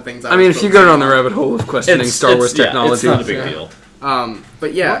Yeah. one of the things. I mean, was if you focusing go down the on. rabbit hole of questioning Star Wars Yeah, technology, it's not a big Yeah. deal.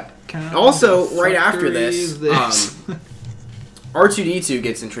 But yeah, Kind also of right after fuckery this, is this? R2D2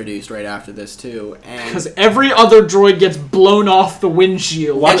 gets introduced right after this too, and Because every other droid gets blown off the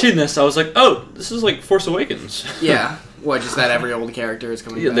windshield. Watching this, I was like, oh, this is like Force Awakens. yeah, what just that every old character is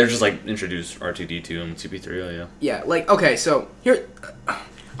coming. Yeah, back. they're just like introduced R2D2 and CP3, yeah. Yeah, like, okay, so here,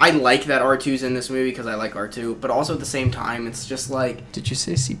 I like that R2's in this movie because I like R2, but also at the same time, it's just like, Did you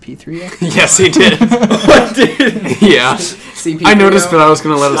say CP3? yes, he did. What, dude? Yeah, CP3. I noticed, but I was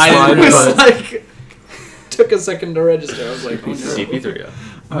gonna let it I slide. didn't But like, took a second to register. I was like, oh no. CP3, yeah.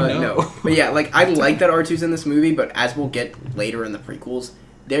 No. But yeah, like, I like that R2's in this movie, but as we'll get later in the prequels,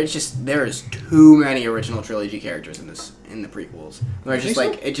 there's too many original trilogy characters in the prequels. Where it's just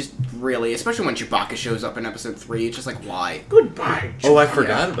think like, it just really, especially when Chewbacca shows up in episode 3, it's just like, why? Goodbye. Oh, I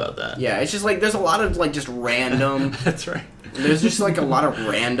forgot about that. Yeah, it's just like, there's a lot of, like, just random, That's right. there's just, like, a lot of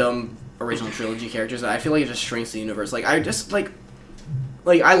random original trilogy characters that I feel like it just shrinks the universe. Like, I just, like,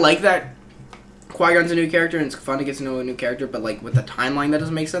 I like that Qui-Gon's a new character, and it's fun to get to know a new character, but, like, with the timeline, that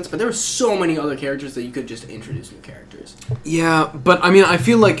doesn't make sense. But there are so many other characters that you could just introduce new characters. yeah, but I mean, I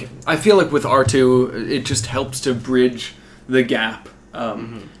feel like with R2, it just helps to bridge the gap,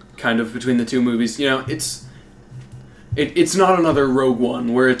 kind of between the two movies. You know, it's not another Rogue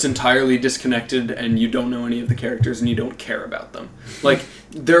One where it's entirely disconnected and you don't know any of the characters and you don't care about them. Like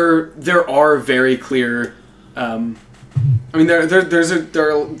there are very clear. I mean, there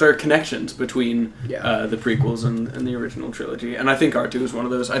are connections between the prequels and the original trilogy, and I think R2 is one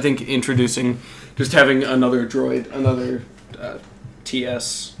of those. I think introducing, just having another droid, another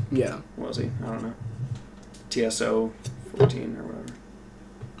TS. Yeah. What was he? I don't know. TSO 14 or whatever.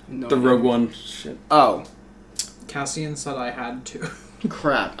 No, The Rogue One shit. Oh, Cassian said I had to.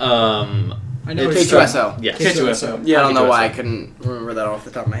 crap. I know It's it's K2SO. Yeah. K2SO. I Yeah, don't know why I K2SO. couldn't remember that off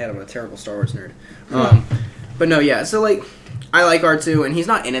the top of my head. I'm a terrible Star Wars nerd. But no, yeah. So like, I like R2, and he's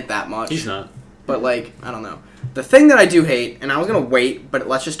not in it that much. He's not. But like, I don't know. The thing that I do hate, and I was gonna wait, but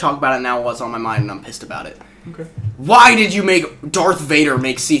let's just talk about it now. What's on my mind, and I'm pissed about it. Okay. Why did you make Darth Vader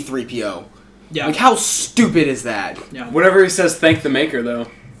make C-3PO? Yeah. Like, how stupid is that? Yeah. Whenever he says thank the maker, though,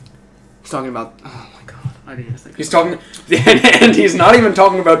 He's talking about. Oh my god, I didn't even think. he's talking, and he's not even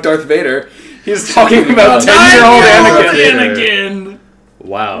talking about Darth Vader. He's talking about 10-year-old Anakin. Anakin.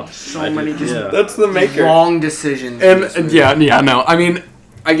 Wow. So many just That's the maker. wrong decisions. in this And movie. no. I mean,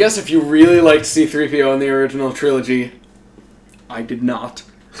 I guess if you really liked C-3PO in the original trilogy, I did not.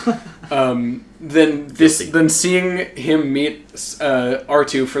 Then seeing him meet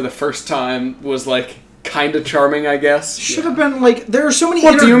R2 for the first time was like kind of charming, I guess. Should have been like there are so many.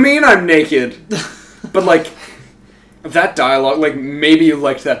 What do you mean I'm naked? But like that dialogue, like maybe you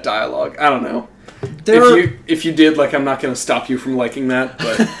liked that dialogue. I don't know. If you did, like I'm not gonna stop you from liking that,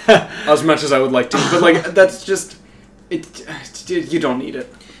 but as much as I would like to. But like that's just you don't need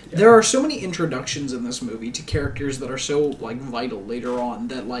it. There are so many introductions in this movie to characters that are so like vital later on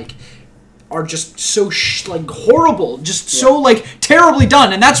that like are just so like horrible, just so like terribly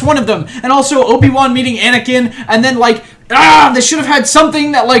done, and that's one of them. And also Obi-Wan meeting Anakin, and then like they should have had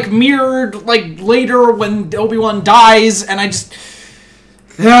something that like mirrored like later when Obi-Wan dies, and I just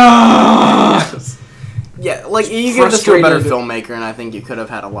Yeah, like you give this to a better Frustrated. filmmaker, and I think you could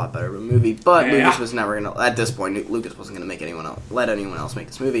have had a lot better of a movie. But Yeah. Lucas was never gonna. At this point, Lucas wasn't gonna make let anyone else make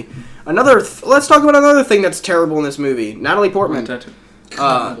this movie. Let's talk about another thing that's terrible in this movie. Natalie Portman.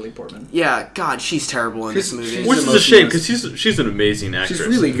 Natalie Portman. Yeah, God, she's terrible in this movie. Which is a shame because she's an amazing actress. She's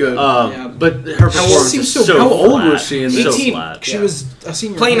really good. Yeah. But her performance seems is so- so how old flat. was she in So this? 18. flat. She Yeah. was a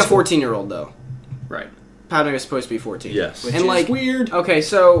senior. Playing in a high school. 14-year-old though. Right. Padme is supposed to be 14. Yes. Which and is like weird. Okay,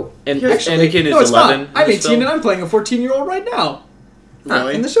 so And Actually, Anakin no, is it's 11. not. I'm in this 18 and film. I'm playing a 14-year-old right now.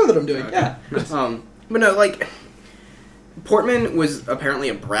 Really? In the show that I'm doing. Okay. Yeah. But no, like Portman was apparently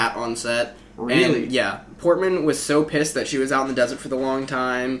a brat on set. Really? And, yeah. Portman was so pissed that she was out in the desert for the long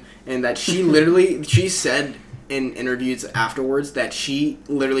time, and that she she said in interviews afterwards that she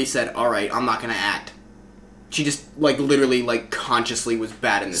literally said, "All right, I'm not gonna act." She just like literally like consciously was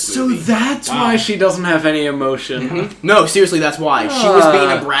bad in this So movie. that's Wow. why she doesn't have any emotion. No, seriously, that's why she was being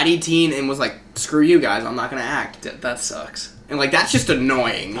a bratty teen and was like, "Screw you guys, I'm not gonna act." That sucks. And like that's just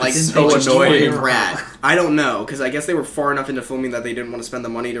annoying. Like That's so so annoying. annoying. Brat. I don't know because I guess they were far enough into filming that they didn't want to spend the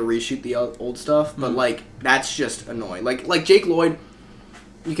money to reshoot the old stuff. But like that's just annoying. Like Jake Lloyd,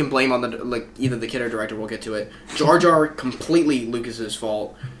 you can blame on the like either the kid or director. We'll get to it. Jar Jar completely Lucas's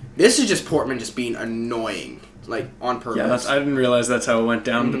fault. This is just Portman just being annoying, like on purpose. Yeah, I didn't realize that's how it went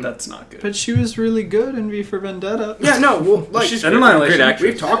down, but that's not good. But she was really good in V for Vendetta. Yeah, no, well, like She's An great. Annihilation. Great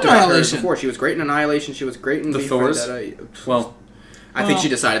actress. we've talked about her Annihilation. before. She was great in Annihilation. She was great in The V for Thors? Vendetta. Well, I think she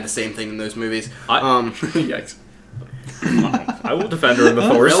decided the same thing in those movies. yikes. I will defend her in the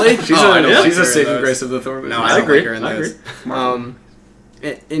Thors. Really? She's Oh, I don't like she's her a in saving those. grace of the Thor movies. No, I I don't agree. like her in I those. agree.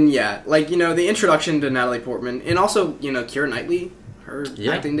 And yeah, like, you know, the introduction to Natalie Portman, and also, you know, Keira Knightley, her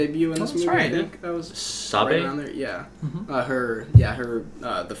Yeah. acting debut in this that's movie, right, I think that was Sabe? right around there. Yeah. Her,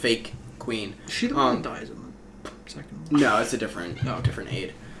 the fake queen. She the one that dies in the second one. No, it's a different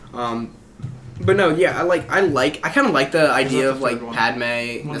aid. But no, yeah, I kind of like the idea the of like third one?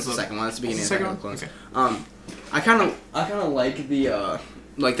 Padme. What That's is the that? second one. That's the beginning What's of the Attack of the second Clones. one? I kind of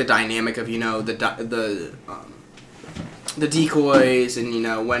like the dynamic of, you know, the decoys and, you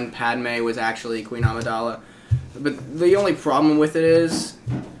know, when Padme was actually Queen Amidala. But the only problem with it is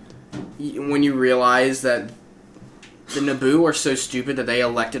when you realize that the Naboo are so stupid that they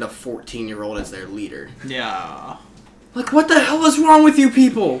elected a 14-year-old as their leader. Yeah. Like, what the hell is wrong with you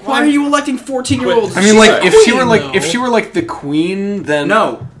people? Why are you electing 14-year-olds? I mean, like if she were queen, like if she were like the queen, then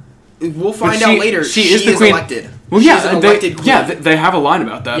No. We'll find she- out later. she is the is queen. elected. Well, She's yeah, an elected queen. they have a line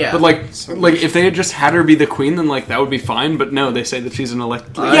about that. Yeah. But like if they had just had her be the queen, then like that would be fine. But no, they say that she's an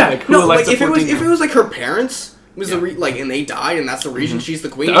elected. Yeah, like, who no, like elects a if it was 14-year-old? like her parents was the and they died and that's the reason she's the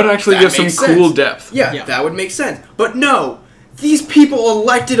queen. That would actually give some makes cool sense. depth. Yeah, Yeah. that would make sense. But no, these people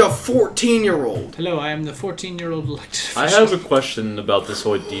elected a 14-year-old. Hello, I am the 14-year-old elected I official. have a question about this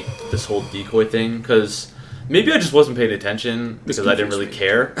whole decoy thing because maybe I just wasn't paying attention because I didn't really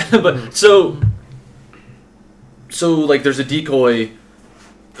care. But so like there's a decoy.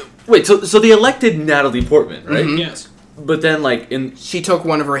 Wait, so they elected Natalie Portman, right? Mhm. Yes. But then like She took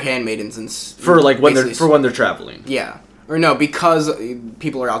one of her handmaidens and for like when basically- they're traveling. yeah, or no, because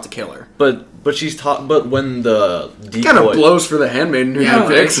people are out to kill her. But she's taught. But when the decoy Kind of blows for the handmaiden who Yeah,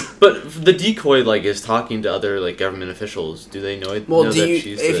 she picks. But the decoy like is talking to other like government officials. Do they know it? Well, know do that you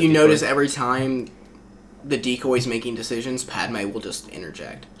she's if the you decoy? notice every time the decoy's making decisions, Padme will just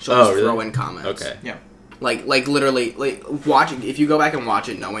interject. She'll Oh, just really? throw in comments. Okay. Yeah. Like literally, like watching. If you go back and watch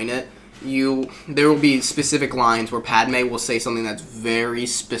it, knowing it, there will be specific lines where Padme will say something that's very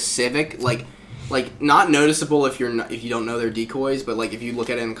specific, like not noticeable if you don't know they're decoys, but like if you look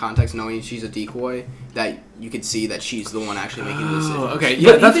at it in context, knowing she's a decoy, that you could see that she's the one actually making the decision. Okay,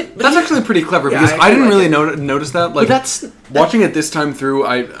 yeah, that's actually pretty clever because I didn't really notice that. Like, watching it this time through,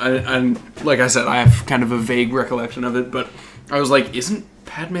 I like I said, I have kind of a vague recollection of it, but I was like, isn't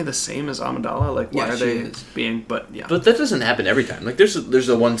Padme the same as Amidala? Like, why are they being? But yeah, but that doesn't happen every time. Like, there's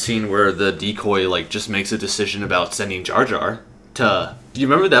a one scene where the decoy like just makes a decision about sending Jar Jar to. Do you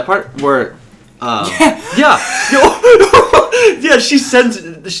remember that part where? Yeah. She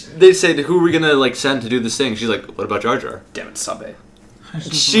sends. They say, "Who are we gonna like send to do this thing?" She's like, "What about Jar Jar?" damn it, Sabe.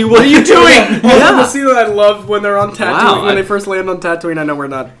 What are you doing? Yeah. The scene that I love when they're on Tatooine, Wow, when they first land on Tatooine. I know we're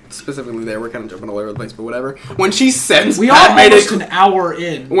not specifically there. We're kind of jumping all over the place, but whatever. When she sends we are almost an hour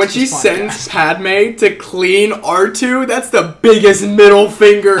in. When she sends Padme to clean R2, that's the biggest middle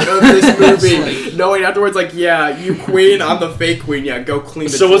finger of this movie. Knowing afterwards, like, yeah, you queen, I'm the fake queen. Yeah, go clean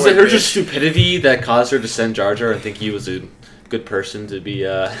the So was it her bitch. just stupidity that caused her to send Jar Jar and think he was a good person to be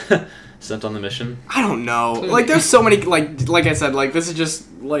sent on the mission? I don't know. Like, there's so many, like I said, like, this is just,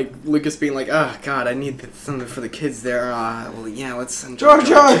 like, Lucas being like, oh, God, I need something for the kids there. Well, yeah, let's send Jar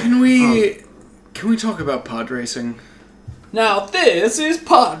Jar. Can we talk about pod racing? Now this is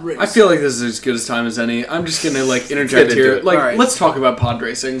pod racing. I feel like this is as good a time as any. I'm just gonna like interject here. Like, right. Let's talk about pod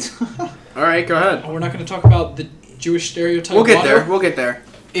racing. All right, go ahead. Oh, we're not going to talk about the Jewish stereotype. We'll get there. We'll get there.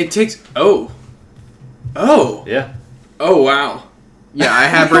 It takes. Yeah. Oh wow. Yeah, I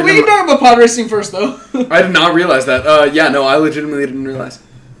have we written. can talk about pod racing first, though. I did not realize that. I legitimately didn't realize.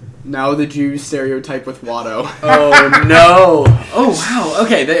 Now the Jew stereotype with Watto. Oh no. Oh wow.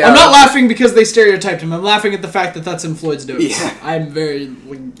 Okay. I'm not laughing because they stereotyped him. I'm laughing at the fact that that's in Floyd's notes. Yeah. I'm very.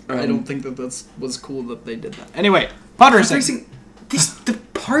 I don't think that was cool that they did that. Anyway, pod racing. The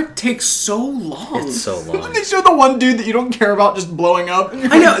part takes so long. It's so long. They show the one dude that you don't care about just blowing up.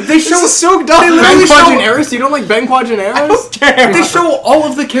 I know. They show This is so dumb. They Ben literally show. Quadranaris? You don't like Ben Quadranaris? I don't care. They show all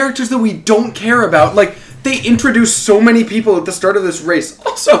of the characters that we don't care about. Like, they introduce so many people at the start of this race.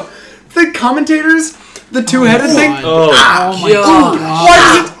 Also, the commentators, the two-headed thing. Oh, my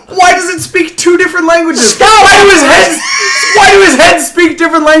God. Why does it speak two different languages? Why do his head speak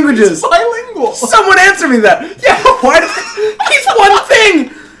different languages? Bilingual. Someone answer me that. Yeah, why do he's one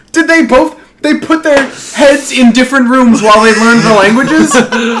thing. Did they put their heads in different rooms while they learned the languages?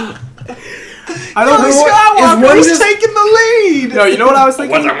 I don't know. Skywalker's taking the lead. No, you know what I was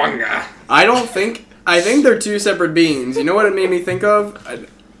thinking? I think they're two separate beings. You know what it made me think of?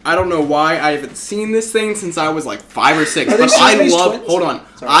 I don't know why I haven't seen this thing since I was like 5 or 6. But I loved. Hold on.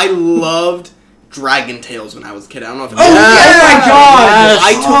 Sorry. I loved Dragon Tales when I was a kid. I don't know if. Oh my God!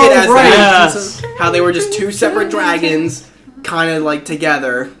 I took it as how they were just two separate dragons, kind of like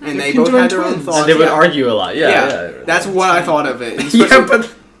together, and they both had their own thoughts. And they would argue a lot. Yeah. That's what I thought of it. Yeah,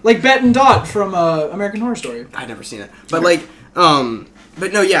 but like Bet and Dot from American Horror Story. I've never seen it, but like,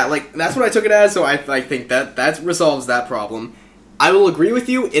 but no, yeah, like that's what I took it as. So I think that resolves that problem. I will agree with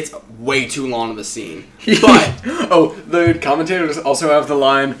you. It's way too long of a scene, but the commentators also have the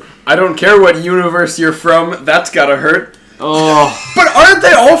line, "I don't care what universe you're from. That's gotta hurt." Oh. But aren't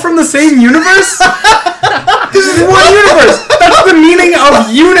they all from the same universe? This is one universe. That's the meaning of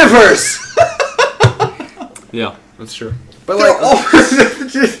universe. Yeah, that's true. But like,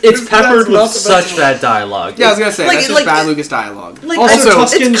 It's peppered with such bad dialogue. yeah, I was gonna say that's just bad Lucas dialogue. Like, Also,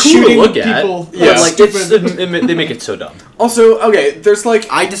 it's Tusken cool to shooting look at. people. Yeah, That's like stupid. they make it so dumb. Also, okay, there's like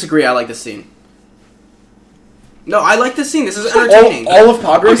I disagree. I like this scene. No, I like this scene. This is entertaining. all of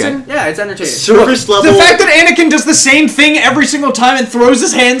pod racing. Yeah, it's entertaining. Surface level. The fact that Anakin does the same thing every single time and throws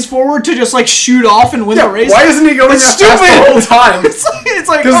his hands forward to just like shoot off and win the race. Why isn't he going It's that fast the whole time? It's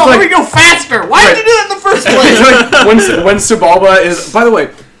like, 'Cause, oh, like- let me go faster. Why did you do that in the first place? It's like when Subalba is. By the way,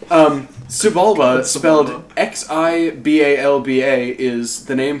 Subalba, spelled Xibalba, is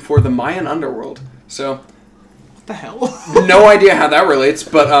the name for the Mayan underworld. So, What the hell? no idea how that relates,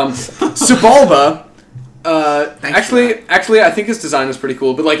 but Subalba. Actually, I think his design is pretty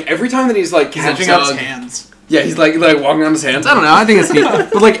cool. But like every time that he's like catching up, his hands. yeah, he's like walking on his hands. I don't know. I think it's neat.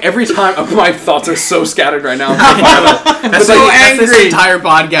 But like every time, my thoughts are so scattered right now. That's so that's this angry. entire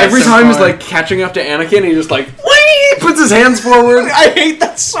podcast. Every so time he's far. like catching up to Anakin, and he just like whee, puts his hands forward. I hate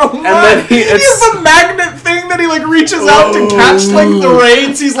that so much. And then he has the magnet thing that he like reaches out to catch like the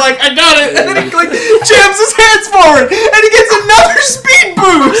reins. He's like, I got it, and then he like jams his hands forward, and he gets another speed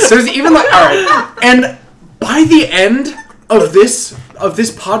boost. There's even like all right, and by the end of this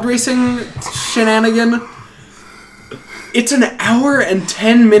pod racing shenanigan, It's an hour and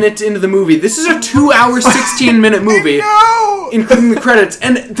 10 minutes into the movie. This is a 2-hour, 16-minute movie, including the credits,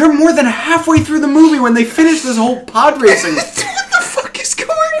 and they're more than halfway through the movie when they finish this whole pod racing. What the fuck is going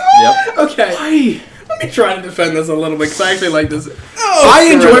on? Yep. Okay. Why? Let me try to defend this a little bit, because I actually like this. Oh,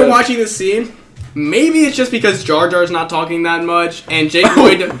 I enjoy God. watching this scene. Maybe it's just because Jar Jar's not talking that much, and Jake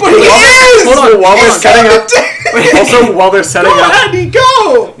Lloyd... But he is! Hold on, While they're setting up... Also, while they're setting Go up... Andy,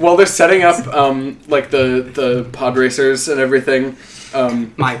 go! While they're setting up, like, the pod racers and everything...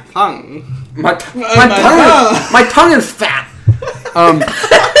 My tongue. My tongue is fat. And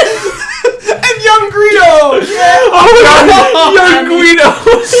young Greedo! Young Guido.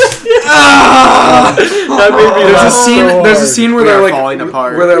 That made me laugh so hard. There's a scene where We they're are like falling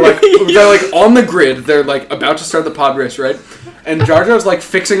apart. where they're like on the grid. They're like about to start the pod race, right? And Jar Jar's like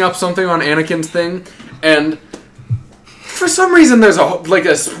fixing up something on Anakin's thing, and for some reason there's a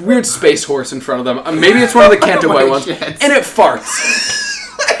weird space horse in front of them. Maybe it's one of the Canto-White ones, and it farts.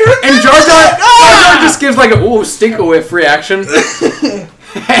 And Jar Jar just gives like a ooh stink-a-whiff reaction.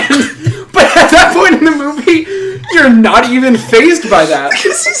 But at that point in the movie, you're not even fazed by that.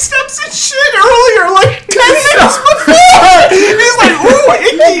 Because he steps in shit earlier, like 10 minutes before! He's like, ooh,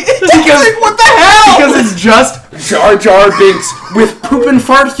 icky! Like, what the hell? Because it's just Jar Jar Binks with poop and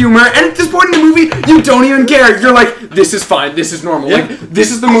fart humor, and at this point in the movie, you don't even care. You're like, this is fine, this is normal. Like,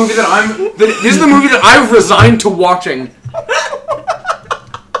 this is the movie that I've resigned to watching.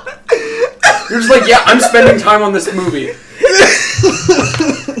 You're just like, yeah, I'm spending time on this movie.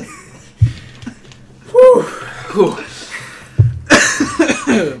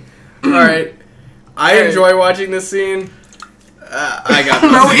 Alright. I enjoy watching this scene. I got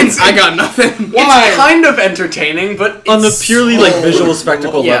nothing. I got nothing. It's kind of entertaining, but On the it's purely like visual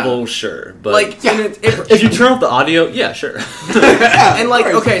spectacle Yeah. level, sure. But Like, and if you turn off the audio, yeah, sure. and like,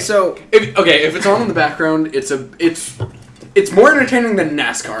 okay, so if it's on in the background, it's more entertaining than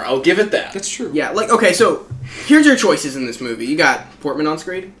NASCAR. I'll give it that. That's true. yeah, like, okay, so here's your choices in this movie. You got Portman on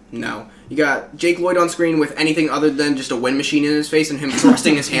screen? No. You got Jake Lloyd on screen with anything other than just a wind machine in his face and him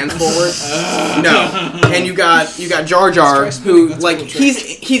thrusting his hands forward? No. And you got Jar Jar, who like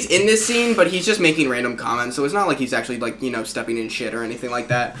he's in this scene, but he's just making random comments, so it's not like he's actually like stepping in shit or anything like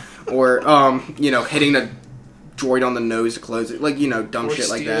that, or hitting a droid on the nose to close it, like dumb Or shit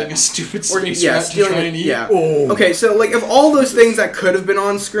like stealing that. a stupid Or space yeah, rat to stealing try it. and eat. Yeah. Oh. Okay, so like of all those things that could have been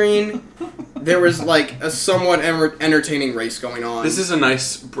on screen, there was like a somewhat entertaining race going on. This is a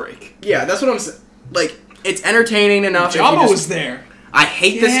nice break. Yeah, that's what I'm saying. Like, it's entertaining enough. Jabba was there. I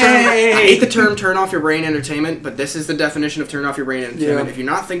hate this term. I hate the term "turn off your brain entertainment," but this is the definition of turn off your brain entertainment. Yeah. If you're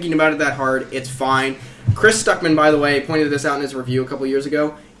not thinking about it that hard, it's fine. Chris Stuckman, by the way, pointed this out in his review a couple years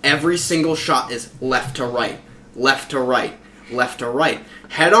ago. Every single shot is left to right, left to right, left to right,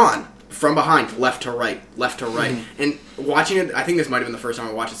 head on, from behind, left to right, left to right. Mm-hmm. And watching it, I think this might have been the first time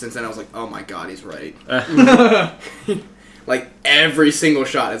I watched it. Since then, I was like, "Oh my god, he's right." Like every single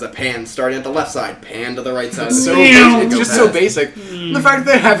shot is a pan, starting at the left side, pan to the right side. So Pan, it's go just past. so basic. The fact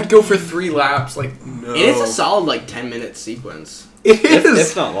that they have it go for 3 laps, like no. It is a solid 10-minute sequence. It is.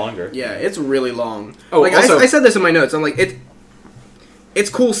 It's not longer. Yeah, it's really long. Oh, like also- I said this in my notes. I'm like it's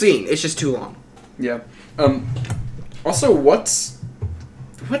cool scene. It's just too long. Yeah. Also, what's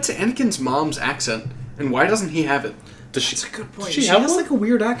Anakin's mom's accent, and why doesn't he have it? Does she? That's a good point. She She have has one? like a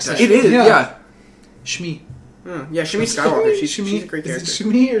weird accent. It is. Yeah. Shmi. Yeah, Shmi Skywalker. She's a great Is character.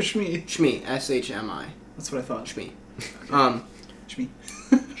 it Shmi or Shmi? Shmi, SHMI. That's what I thought. Shmi. Shmi.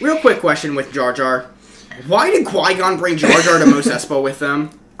 Real quick question with Jar Jar. Why did Qui-Gon bring Jar Jar to Mos Espa with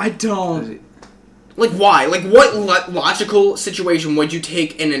them? I don't. Like, why? Like, what logical situation would you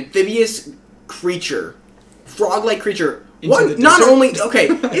take an amphibious creature, frog-like creature? Into the Not desert? only okay,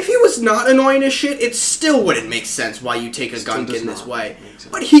 if he was not annoying as shit, it still wouldn't make sense why you take a Still gunkin does this not way. make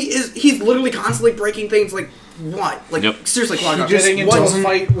sense. But he's literally constantly breaking things. Like what? Like Yep. seriously, Qui-Gon. Getting into what? a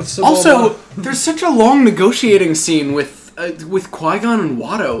fight with Sebulba. Also, there's such a long negotiating scene with Qui-Gon and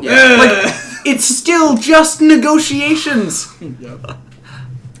Watto. Yeah. Like, it's still just negotiations.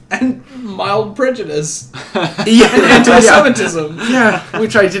 and mild prejudice. Yeah. Anti-Semitism. Yeah,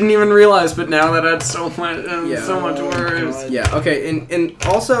 which I didn't even realize, but now that adds so much, Yeah. so much Oh, worse. God. Yeah. Okay. And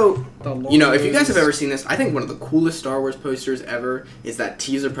also, The if you guys have longest- ever seen this, I think one of the coolest Star Wars posters ever is that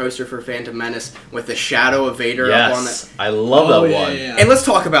teaser poster for Phantom Menace with the shadow of Vader up on Yes, it. I love Oh, that yeah, one. yeah. And let's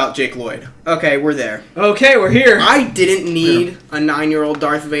talk about Jake Lloyd. Okay, we're there. Okay, we're here. I didn't need a 9-year-old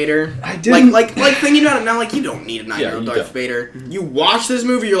Darth Vader. I didn't. Like thinking about it now, like you don't need a 9-year-old you Darth don't. Vader. You watch this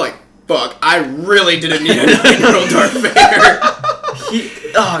movie, you're like, fuck, I really didn't need a 9-year-old Darth Vader.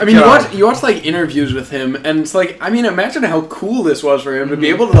 I mean, you watch like interviews with him, and it's like, I mean, imagine how cool this was for him to be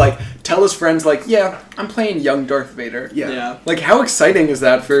able to like tell his friends, like, yeah, I'm playing young Darth Vader. Yeah. Like, how exciting is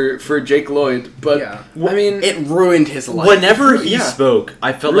that for Jake Lloyd? But Yeah. I mean, It ruined his life. Whenever he Yeah. spoke,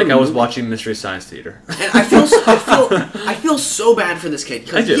 I felt like I was watching Mystery Science Theater. And I feel so bad for this kid. I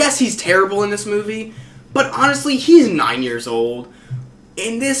Because do. yes, he's terrible in this movie, but honestly, he's 9 years old,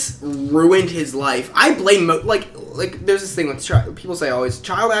 and this ruined his life. I blame like there's this thing with people say always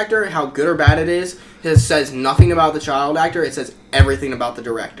child actor, how good or bad it is. It says nothing about the child actor. It says everything about the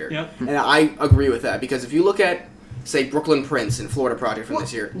director. Yep. And I agree with that because if you look at say Brooklyn Prince and Florida Project from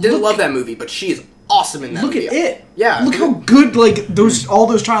this year, didn't love that movie, but she is awesome in that Look movie. at it. Yeah. Look how good all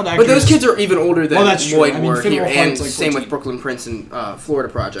those child actors. But those kids are even older than Well, that's true. Lloyd I mean, were Fiddler here, Hart's and like same 14. with Brooklyn Prince and Florida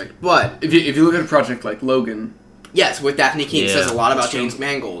Project. But if you look at a project like Logan, yes, with Daphne Keane, it Yeah, says a lot about that's true. James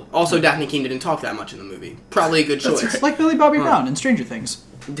Mangold. Also, Daphne Keane didn't talk that much in the movie. Probably a good choice. right. like Billy Bobby Brown in Stranger Things.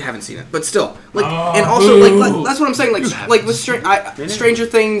 Haven't seen it, but still, like, Oh, and also like boo. that's what I'm saying. Like with Stranger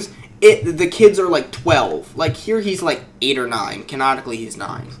Things, the kids are like 12. Like here, he's like 8 or 9. Canonically, he's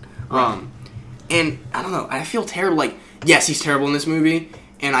 9. And I don't know. I feel terrible. Like, yes, he's terrible in this movie,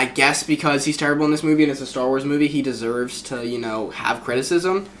 and I guess because he's terrible in this movie and it's a Star Wars movie, he deserves to have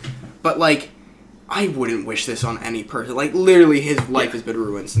criticism. But like, I wouldn't wish this on any person. Like, literally, his life has been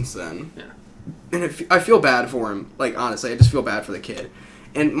ruined since then. Yeah. And I feel bad for him. Like, honestly, I just feel bad for the kid.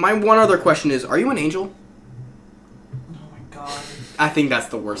 And my one other question is, are you an angel? Oh my god. I think that's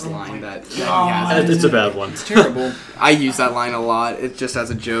the worst line that he God. has. It's a bad one. it's terrible. I use that line a lot. It's just as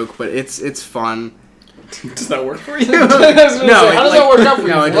a joke, but it's fun. Does that work for you? No, how does that work out for you?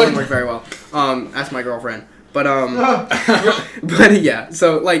 No, it doesn't work very well. Ask my girlfriend. But but yeah.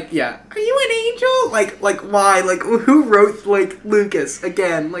 So like, yeah. Are you an angel? Like why? Like who wrote like Lucas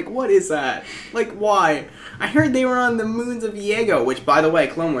again? Like what is that? Like why? I heard they were on the moons of Diego, which by the way,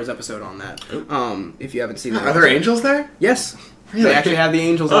 Clone Wars episode on that. If you haven't seen that, Are there angels there? Yes. Really? They actually have the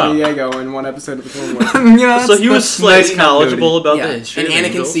angels on Diego in one episode of the Clone Wars. Yeah, So he was slightly knowledgeable about Yeah, the and history of Anakin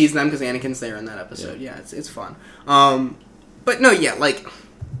angels. sees them because Anakin's there in that episode. Yeah, it's fun. But no, yeah, like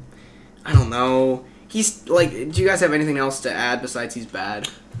I don't know. He's like, do you guys have anything else to add besides he's bad?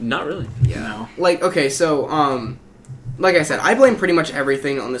 Not really. Yeah. No. Like okay, so like I said, I blame pretty much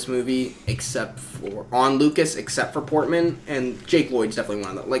everything on this movie on Lucas except for Portman, and Jake Lloyd's definitely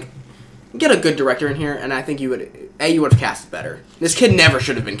one of them. Like, get a good director in here, and I think you would have casted better. This kid never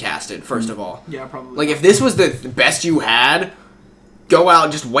should have been casted. First of all. Yeah, probably. Like, if this was the best you had, go out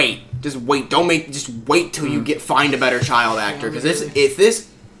and just wait. Just wait. Just wait till you find a better child actor. Because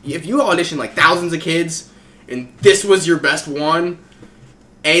if you audition like thousands of kids, and this was your best one,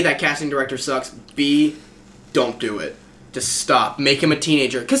 A, that casting director sucks. B, don't do it. Just stop. Make him a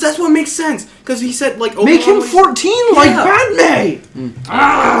teenager. Because that's what makes sense. Because he said, like... make him Obi-Wan 14 like Yeah.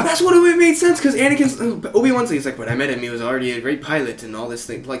 Padme! That's what it made sense, because Obi-Wan's he's like, when I met him, he was already a great pilot and all this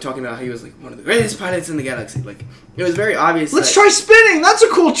thing, like talking about how he was like one of the greatest pilots in the galaxy. Like, it was very obvious. Let's try spinning! That's a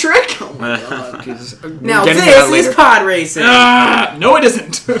cool trick! Oh my god. Jesus. Now Getting to this that is later. pod racing. No, it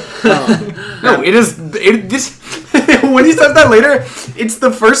isn't. No, it is. This when he says that later, it's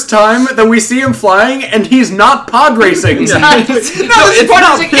the first time that we see him flying, and he's not pod racing. It's not! It's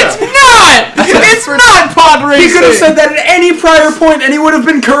not pod racing! He could have said that at any prior point, and he would have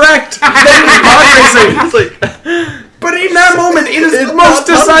been correct. That is pod racing. It's like, But in that moment, it is It's most not pod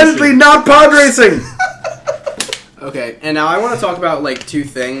decidedly racing. not pod racing. Okay, and now I want to talk about like two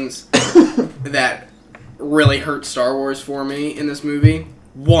things that really hurt Star Wars for me in this movie.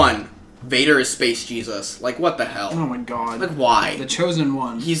 One, Vader is Space Jesus. Like, what the hell? Oh my god. Like, why? The chosen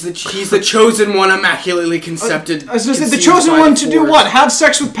one. He's the chosen one, immaculately concepted. I was gonna say, the conceived chosen by one the to do Force. what? Have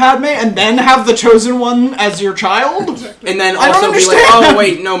sex with Padme and then have the chosen one as your child? And then I don't also be like, understand. oh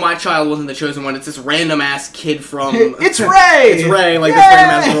wait, no, my child wasn't the chosen one. It's this random ass kid from. It's Rey! It's Rey, like Yay! this random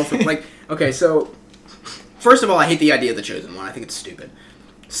ass girl from. Like, okay, so first of all, I hate the idea of the chosen one. I think it's stupid.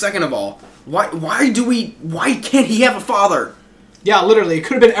 Second of all, why can't he have a father? Yeah, literally, it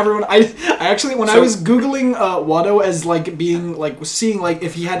could have been everyone. I actually, when I was googling Watto as like being like seeing like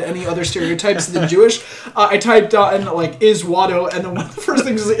if he had any other stereotypes than Jewish, I typed in like is Watto, and then one of the first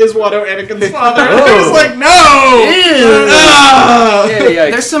things is Watto Anakin's father? And I was like, no. Yeah.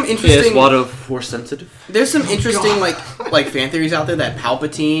 There's some is interesting. Watto Force sensitive? There's some interesting like fan theories out there that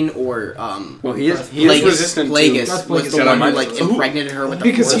Palpatine or Well, he is Plagueis, resistant Plagueis That's was Plagueis. the Jedi one who mind like tricks. impregnated her with the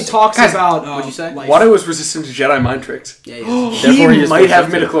Because he Force. talks Guys, about what'd you say? life. Watto was resistant to Jedi mind tricks. Yeah, yeah, Therefore, he is might have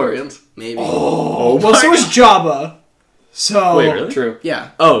force-sensitive. midichlorians. maybe. Oh, well, so is Jabba. So Wait, really? True.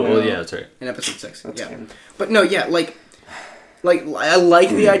 Yeah, Oh, well, yeah, that's right. in episode 6. That's Yeah, canon. but no, yeah, like Like, I like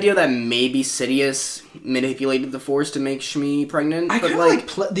the idea that maybe Sidious manipulated the Force to make Shmi pregnant. I kind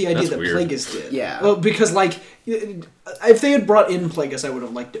of the idea that weird. Plagueis did. Yeah. Well, because, like, if they had brought in Plagueis, I would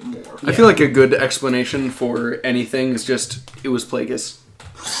have liked it more. I feel like a good explanation for anything is just, it was Plagueis.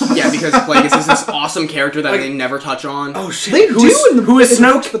 Yeah, because Plagueis is this awesome character that they never touch on. Oh shit! They who do is, in the who is in the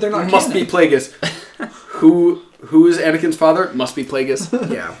Snoke? books, but they're not Must canon. be Plagueis. Who is Anakin's father? Must be Plagueis.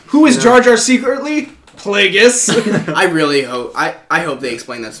 Yeah. Who is Jar Jar secretly? Plagueis. I really hope... I hope they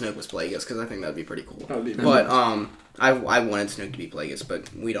explain that Snoke was Plagueis, because I think that'd be pretty cool. That would be But, I wanted Snoke to be Plagueis,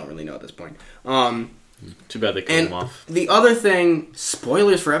 but we don't really know at this point. Too bad they killed him off. The other thing...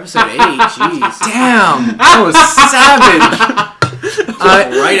 Spoilers for Episode 8, jeez. Damn, that was savage.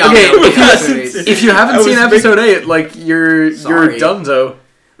 Right out okay, there with Episode 8. if you haven't seen Episode 8, like you're Sorry. donezo.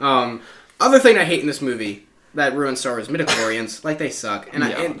 Other thing I hate in this movie that ruins Star Wars, midichlorians, like, they suck. And,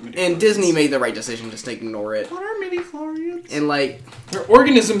 and Disney made the right decision just to ignore it. What are midichlorians? And, like... They're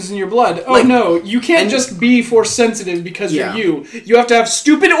organisms in your blood. Oh Like- no, you can't and- just be Force sensitive because Yeah. you're you. You have to have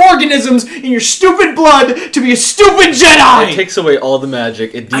stupid organisms in your stupid blood to be a stupid Jedi! It takes away all the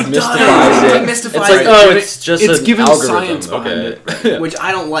magic. It I demystifies don't- it. Demystifies It's like, it. oh, Give it's just it's an given algorithm. science behind Okay. Which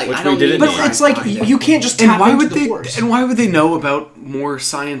I don't like. Which I don't we didn't need need. But it's like, behind it. you can't just tap And why into would the they? Force. And why would they know about more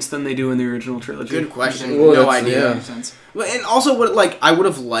science than they do in the original trilogy? Good question. Well, no that's- idea. yeah. Makes sense. But- And also, what like I would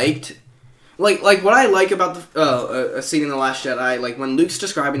have liked, like what I like about the a scene in The Last Jedi, like when Luke's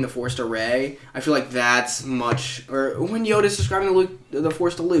describing the Force to Rey, I feel like that's much, or when Yoda's describing the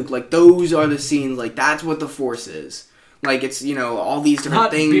Force to Luke, like those are the scenes, like that's what the Force is. Like it's all these different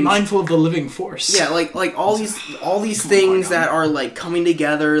Not things. be mindful of the living Force. Yeah, like all these things that are like coming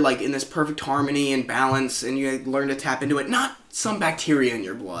together like in this perfect harmony and balance, and you learn to tap into it. Not some bacteria in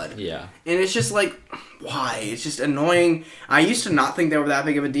your blood. Yeah. And it's just like, why? It's just annoying. I used to not think they were that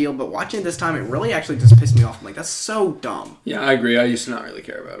big of a deal, but watching it this time, it really actually just pissed me off. I'm like, that's so dumb. Yeah, I agree. I used to not really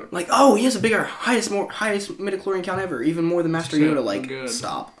care about it. Like, oh, he has a bigger, highest midichlorian count ever, even more than Master Yoda. Like, good.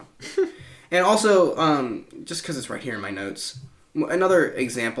 stop. And also, just because it's right here in my notes, another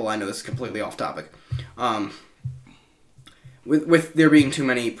example. I know this is completely off topic. With there being too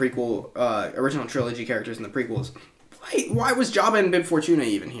many original trilogy characters in the prequels. Why was Jabba and Bib Fortuna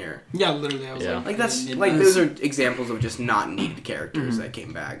even here? Yeah, literally. I was Yeah. Like that's like those are examples of just not needed characters that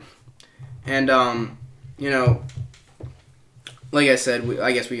came back. And like I said,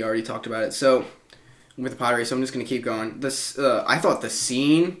 I guess we already talked about it. So with the pod race, so I'm just gonna keep going. This I thought the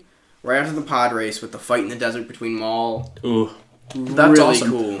scene right after the pod race with the fight in the desert between Maul, Ooh. That's really awesome.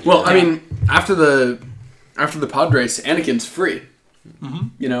 cool. Well, I mean, after the pod race, Anakin's free.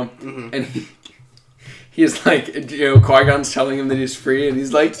 You know, and he's like, Qui-Gon's telling him that he's free, and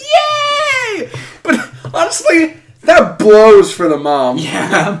he's like, yay! But honestly, that blows for the mom.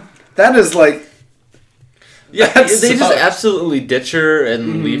 Yeah. That is like, Yeah, That they just sucks. absolutely ditch her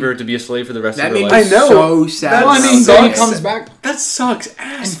and leave her to be a slave for the rest That of her made life. me I know. so sad. That Well, I mean, sucks. then he comes back that sucks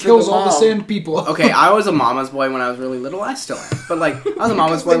ass and for kills the all the mom. sand people. Okay, I was a mama's boy when I was really little. I still am, but like I was a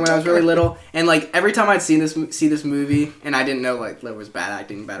mama's boy when I was really little, and like every time I'd see this movie, and I didn't know like there was bad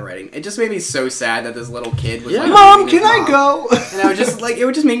acting, bad writing. It just made me so sad that this little kid was like, Mom, leaving his can I mom. go? And I was just like, it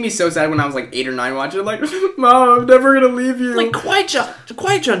would just make me so sad when I was like 8 or 9 watching it. Like, Mom, I'm never gonna leave you. Like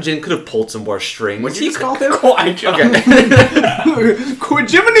Qui-Gon Jinn could have pulled some more strings. What'd you He just call him? Qui-Gon. Okay.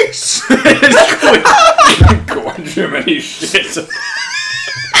 Quijiminy! Jiminy shit.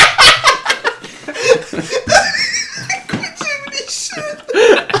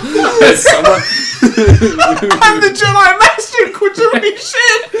 Someone. I'm the Jedi Master! Quijiminy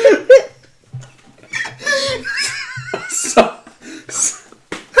shit!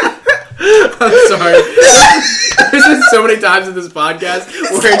 I'm sorry. There's been so many times in this podcast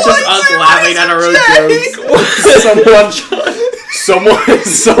where it's just us laughing at our own jokes.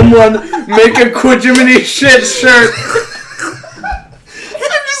 Someone make a Quijiminy shit shirt.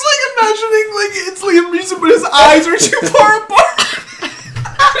 I'm just like imagining like it's Liam Neeson, but his eyes are too far apart.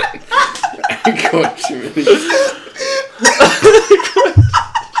 Quijiminy.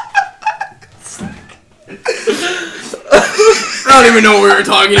 I don't even know what we were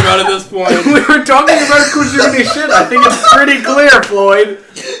talking about at this point. We were talking about Quijiminy shit. I think it's pretty clear, Floyd.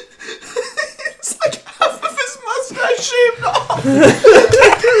 It's like half of his mustache shaved off.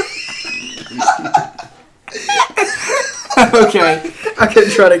 Okay, I can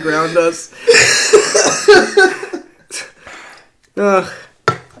try to ground us.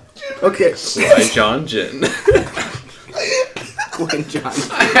 Okay. Qui-Gon Jinn. Gwen John.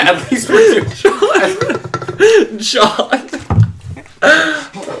 At least we're doing John.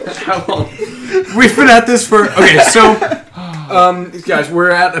 How long? We've been at this for... Okay, so... Guys, we're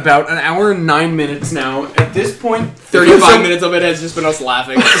at about an hour and 9 minutes now. At this point, 35 minutes of it has just been us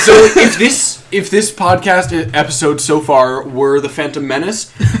laughing. So if this podcast episode so far were the Phantom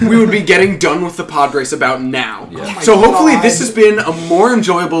Menace, we would be getting done with the pod race about now. Yeah. So hopefully this has been a more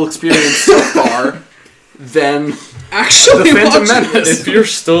enjoyable experience so far than Actually, the Phantom watching Menace. If you're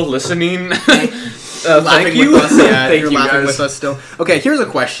still listening, Laughing thank you. with us, yeah. Thank you're you, laughing guys. with us still. Okay, here's a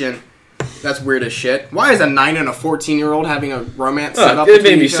question. That's weird as shit. Why is a 9 and a 14-year-old having a romance set up? it made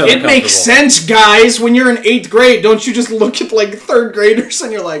between me each so other? It makes sense, guys. When you're in 8th grade, don't you just look at like 3rd graders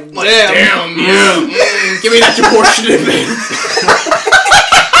and you're like, damn, Yeah. Give me that proportionate thing.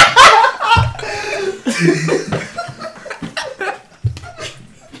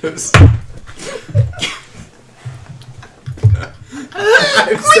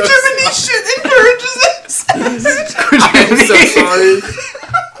 I'm so Germany shit encourages this. I'm so sorry.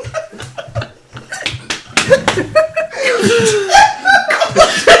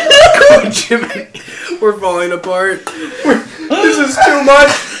 Jimmy, we're falling apart. This is too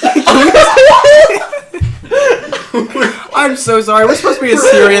much. I'm so sorry. We're supposed to be a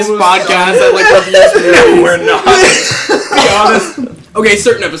serious podcast that like reviews movies. We're not. Be honest. Okay,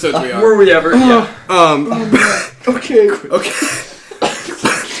 certain episodes we are. Were we ever? Yeah. Okay. Okay.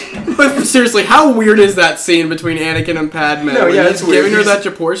 But seriously, how weird is that scene between Anakin and Padme? No, when yeah, he's it's weird. giving her He's-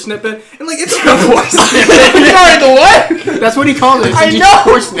 that Japor snippet, and like it's Japor snippet. Sorry, the what? That's what he calls it. It's a I Japor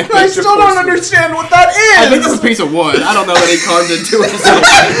know. snippet. I still don't understand what that is. I think it's a piece of wood. I don't know that he carved it to himself.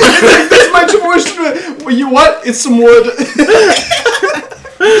 It's my abortion. Well, you what? It's some wood.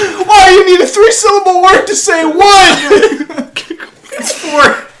 Why you need a 3-syllable word to say wood? It's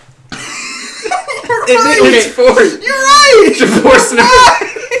for. It's for You're right. Japor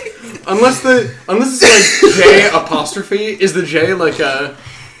snippet. Unless it's like J apostrophe, is the J like a...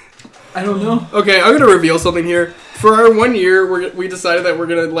 I don't know. Okay, I'm gonna reveal something here. For our 1 year, we decided that we're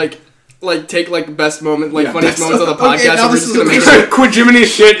gonna like take like best moment, like funniest moments of the podcast. Okay, now and we're this just is gonna make okay. it. Quijiminy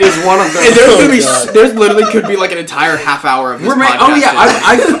shit is one of them. And there's gonna be God. there's literally could be like an entire half hour of this podcast. Oh yeah,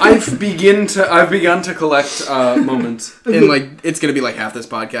 I've begun to collect moments. And like it's gonna be like half this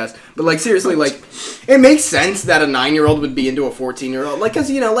podcast. But like seriously, like it makes sense that a 9-year-old would be into a 14-year-old. Like,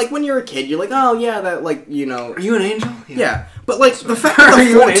 cause like when you're a kid, you're like, oh yeah, that like Are you an angel? yeah. But like the fact that Are the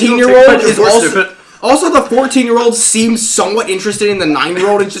you an angel? 14-year-old Take my is divorce also. snippet. Also, the 14-year-old seems somewhat interested in the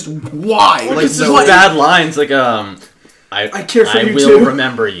 9-year-old. It's just why? Like, It's just what? bad lines like I care for you will too.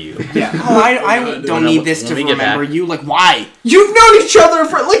 remember you. Yeah. Oh, I don't need this When to we get remember back. you. Like, why? You've known each other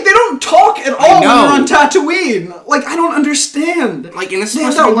for like they don't talk at all when know. they're on Tatooine. Like I don't understand. Like, and this is They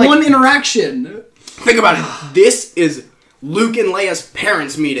have supposed to that be like. one interaction. Think about it. This is Luke and Leia's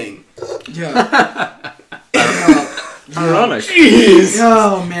parents' meeting. Yeah. Ironic.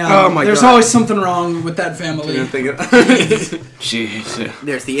 Oh man. Oh, my There's God. always something wrong with that family. Jeez.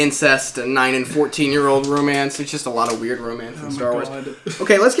 There's the incest, 9 and 14-year-old romance. It's just a lot of weird romance in Star Wars. God.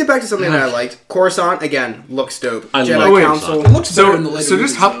 Okay, let's get back to something that I liked. Coruscant again looks dope. I Jedi love Council. Coruscant. It looks better in the later So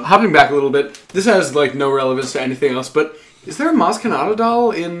just movies, hopping back a little bit. This has like no relevance to anything else, but is there a Maz Kanata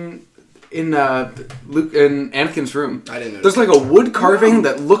doll in Luke in Anakin's room? I didn't know. There's like a wood carving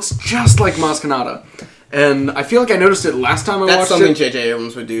that looks just like Maz Kanata. And I feel like I noticed it last time I That's watched something it. J.J.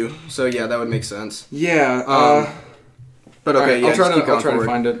 Abrams would do. So yeah, that would make sense. Yeah. But all okay, right, yeah, I'll try just keep to going forward.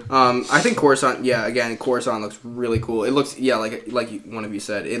 find it. I think Coruscant. Yeah, again, Coruscant looks really cool. It looks, yeah, one of you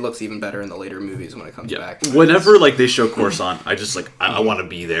said, it looks even better in the later movies when it comes back. Whenever like they show Coruscant, I just like I want to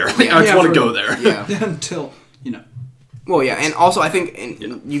be there. Like, I just Yeah, want for- to go there. Yeah. until you know. Well, yeah, and also I think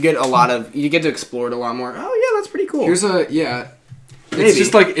you get to explore it a lot more. Oh yeah, that's pretty cool. Here's a yeah. Maybe.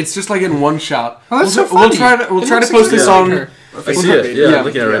 It's just like in one shot. Oh, that's we'll, so we'll funny. try to It post looks this exactly on. like her. I see it. Yeah, I'm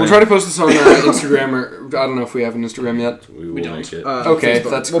looking at it right We'll now. try to post this on Instagram or I don't know if we have an Instagram yet. We will make it. Okay,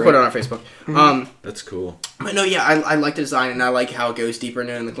 Facebook. that's we'll great. put it on our Facebook. That's cool. But no, yeah, I like the design and I like how it goes deeper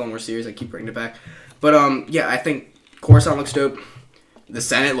into it in the Clone Wars series. I keep bringing it back, but yeah, I think Coruscant looks dope. The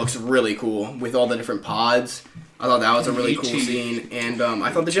Senate looks really cool with all the different pods. I thought that was a really cool scene, and I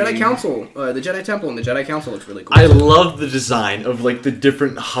thought the Jedi Council, the Jedi Temple, and the Jedi Council looks really cool. I love the design of like the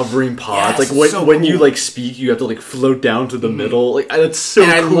different hovering pods. Yes, like when, so when you cool. like speak, you have to like float down to the middle. Like that's so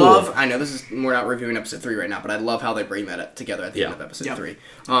and cool. I know this is we're not reviewing episode 3 right now, but I love how they bring that together at the end of episode 3.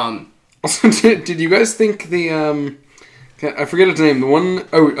 Also, did you guys think the I forget his name, the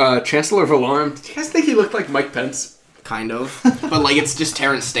one Chancellor of Alarm? Did you guys think he looked like Mike Pence? Kind of, but like it's just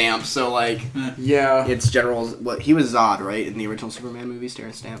Terrence Stamp, so like Yeah. it's General's. What he was Zod, right, in the original Superman movies,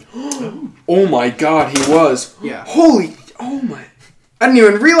 Terrence Stamp. Oh my God, he was. Yeah. Oh my! I didn't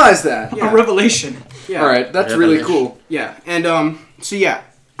even realize that. Yeah. A revelation. Yeah. All right, that's Yeah, really that is. cool. Yeah, and so yeah,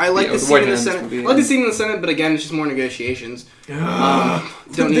 I like the the scene White in the Man's Senate. movie, I like the yeah. scene in the Senate, but again, it's just more negotiations.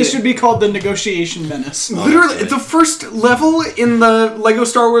 This should be called the negotiation menace. Literally, the first level in the Lego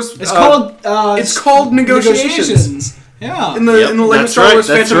Star Wars. It's called. It's called negotiations. Yeah. In the Lego that's Star right, Wars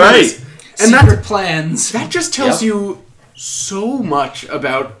that's Phantom Menace. right. And Secret plans. that just tells Yep. you so much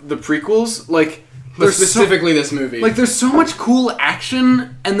about the prequels. Like, But there's specifically this movie. there's so much cool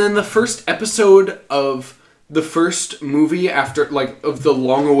action, and then the first episode of the first movie after, like, of the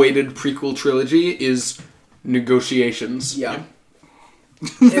long-awaited prequel trilogy is negotiations. yeah.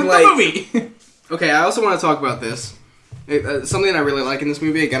 The And, like, movie. okay, I also want to talk about this. Something I really like in this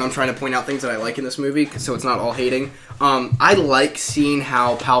movie. Again, I'm trying to point out things that I like in this movie, so it's not all hating. I like seeing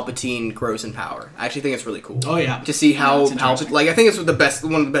how Palpatine grows in power. I actually think it's really cool. Oh, yeah. To see how it's interesting. Palpatine, like, I think it's one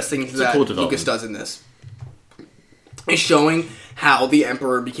of the best things that cool Lucas development. does in this. Is showing how the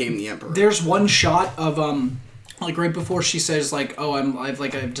Emperor became the Emperor. There's one shot of like right before she says like, "Oh,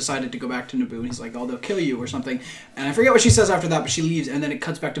 I've decided to go back to Naboo," and he's like, "Oh, they'll kill you" or something, and I forget what she says after that, but she leaves, and then it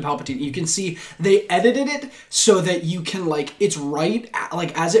cuts back to Palpatine. You can see they edited it so that you can like it's right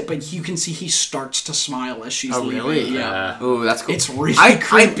like as it, but you can see he starts to smile as she's leaving. really? Yeah. Ooh, that's cool. It's really I-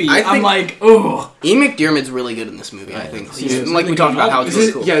 creepy. I think- I'm like, oh, Ian McDiarmid's really good in this movie. I think. He's Like we talked about how it's Is really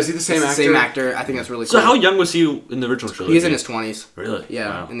it- cool. yeah, is he the same It's actor? Same actor. I think that's really cool. So how young was he in the original trilogy? He was in his 20s. Really? Yeah,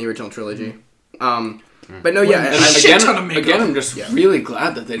 Wow. in the original trilogy. But no, yeah. And I- shit ton of makeup. again, I'm just Yeah. really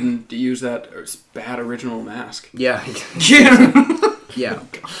glad that they didn't use that bad original mask. yeah, yeah.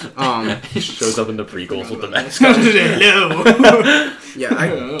 yeah. He shows up in the prequels with the mask. Hello.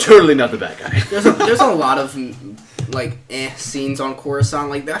 Yeah, Totally not the bad guy. there's a lot of like scenes on Coruscant.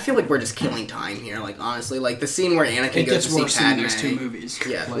 Like I feel like we're just killing time here. Like honestly, like the scene where Anakin It goes gets to see worse in Padme. those two movies.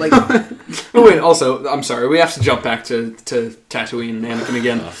 Yeah, Like- like Oh wait, also, I'm sorry, we have to jump back to Tatooine and Anakin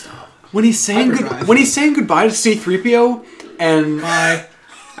again. When he's saying Hyperdrive. when he's saying goodbye to C-3PO and Bye.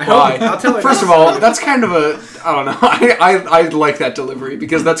 why? I'll tell her. First of all, that's kind of a I don't know. I like that delivery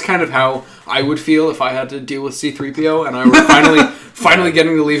because that's kind of how I would feel if I had to deal with C-3PO and I were finally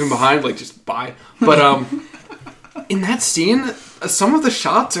getting to leave him behind, like just bye. But in that scene, some of the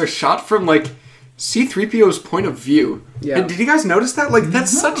shots are shot from like C-3PO's point of view. Yeah. And did you guys notice that? Like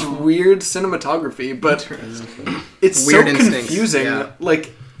that's such weird cinematography, but it's Weird so instincts, confusing. yeah.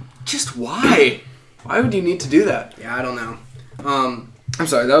 Like, just why? Why would you need to do that? Yeah, I don't know. I'm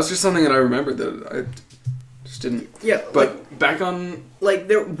sorry, that was just something that I remembered that I just didn't. Yeah, But back on. like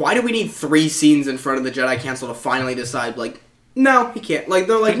there. Why do we need 3 scenes in front of the Jedi Council to finally decide like? No, he can't. Like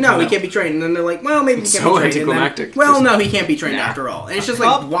they're like, no, he No. can't be trained. And then they're like, well, maybe he It's can't so be trained. And then, anticlimactic. well, Just- no, he can't be trained Nah. after all. And it's just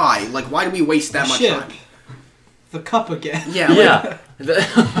like, why? Like, why do we waste that much Ship. time? The cup again. Yeah, Yeah.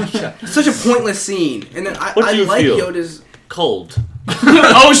 such a pointless scene. And then What I do you like feel? Yoda's. Cold.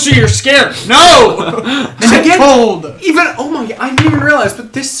 Oh, so you're scared? No. And again, Cold. even oh my god, I didn't even realize.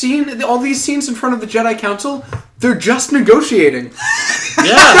 But this scene, all these scenes in front of the Jedi Council, they're just negotiating.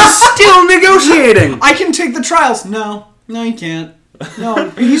 Yeah. They're still negotiating. I can take the trials. No, you can't. No,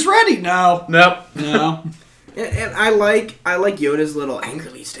 he's ready. No, Nope. no. And I like Yoda's little anger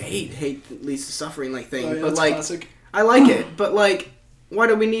leads to hate leads to suffering like thing. Oh, yeah, but that's like, classic. I like it. But like, why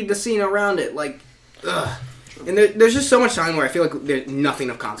do we need the scene around it? Like, ugh. And there's just so much time where I feel like there's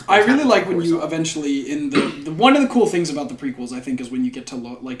nothing of consequence. I really happens like in when you Coruscant. eventually in the one of the cool things about the prequels I think is when you get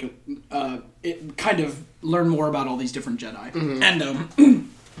to it kind of learn more about all these different Jedi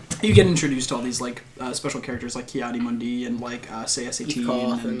and you get introduced to all these like special characters like Ki-Adi-Mundi and like Seiya Sateen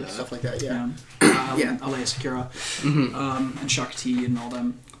Koth and and stuff like that. Yeah. yeah. Alea Sakura and Shakti and all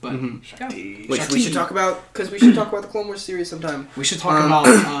them. But Which Shakti. we should talk about because we should talk about the Clone Wars series sometime. We should talk about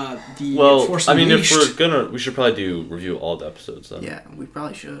the Well, Force I mean, Unleashed. if we're gonna, we should probably review all the episodes then. Yeah, we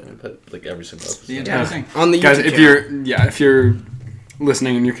probably should. But, like every single episode. the entire thing. On the Guys, YouTube if you're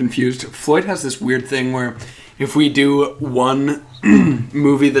listening and you're confused, Floyd has this weird thing where if we do one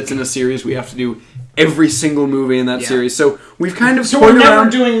movie that's in a series, we have to do every single movie in that Yeah. series. So we've kind of So toyed we're never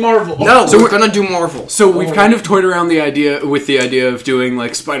around. doing Marvel. No, So we're we're- gonna do Marvel. So we've kind of toyed around the idea of doing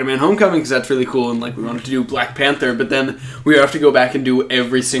like Spider-Man: Homecoming because that's really cool, and like we wanted to do Black Panther, but then we have to go back and do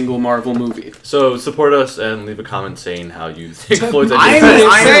every single Marvel movie. So support us and leave a comment saying how you think Floyd's I idea am- is.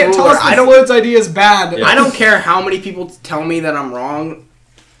 I am a Tell ruler. us I that don't- Floyd's idea is bad. Yeah. I don't care how many people tell me that I'm wrong.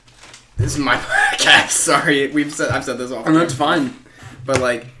 This is my podcast. Sorry, I've said this all. And that's fine. But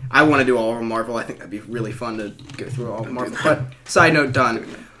like, I want to do all of Marvel. I think that'd be really fun to go through all of Marvel. But side note, done.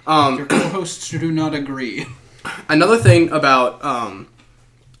 Your co-hosts do not agree. Another thing about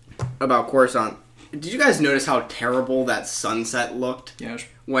Coruscant. Did you guys notice how terrible that sunset looked Yes.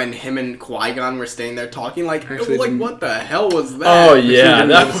 when him and Qui-Gon were staying there talking? Like, Actually like didn't- what the hell was that? Oh yeah, didn't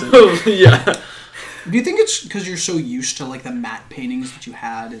that notice it. was, yeah. Do you think it's because you're so used to like the matte paintings that you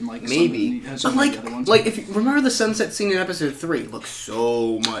had and like Maybe. some But of the other ones? like if you remember the sunset scene in episode 3, looks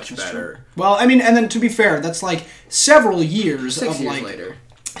so much better. True. Well, I mean, and then to be fair, that's like several years 6 of years like later.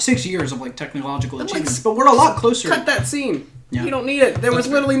 6 years of like technological But, achievements, like, but we're a lot closer. Cut that scene. Yeah. You don't need it. There was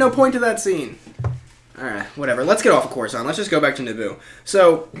literally no point to that scene. Alright, whatever. Let's get off of Coruscant. Let's just go back to Naboo.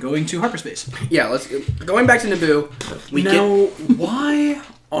 So, Going to hyperspace. yeah, going back to Naboo. Why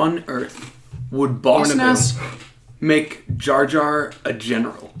on earth would Boss Nass make Jar Jar a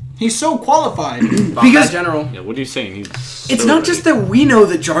general? He's so qualified. Because General. Yeah, what are you saying? It's not just that we know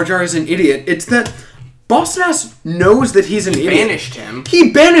that Jar Jar is an idiot. It's that Boss Nass knows that he's an idiot. Banished him.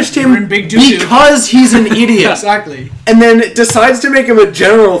 He banished him You're in big doo-doo. because he's an idiot. Exactly. And then decides to make him a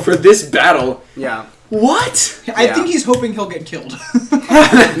general for this battle. Yeah. What? I think he's hoping he'll get killed.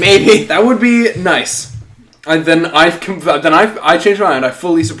 Maybe. That would be nice. Then I changed my mind. I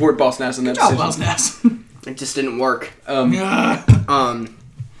fully support Boss Nass in that Good job, decision. Boss Nass. It just didn't work.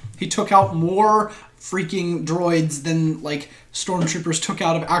 He took out more freaking droids than like stormtroopers took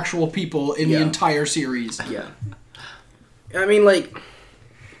out of actual people in the entire series. Yeah. I mean, like,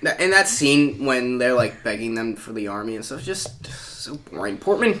 in that scene when they're like begging them for the army and stuff, just so boring.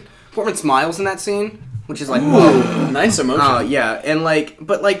 Portman smiles in that scene, which is like, whoa. Nice emotion. Yeah, and like,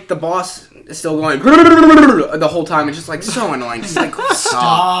 but like the boss is still going the whole time. It's just like so annoying. Just like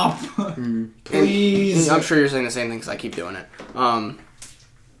stop. Please. And I'm sure you're saying the same thing because I keep doing it.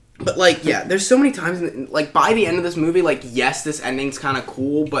 But like, yeah, there's so many times, like by the end of this movie, like, yes, this ending's kind of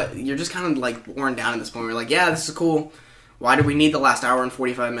cool, but you're just kind of like worn down at this point. You're like, yeah, this is cool. Why did we need the last hour and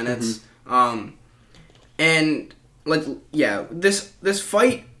 45 minutes? And like, yeah, this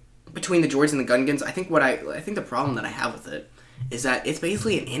fight between the droids and the Gungans, I think the problem that I have with it is that it's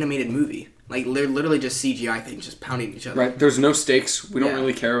basically an animated movie. Like, they're literally just CGI things just pounding each other. Right, there's no stakes. We don't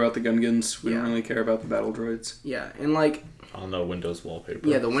really care about the Gungans. We don't really care about the battle droids. Yeah, and like... On the Windows wallpaper.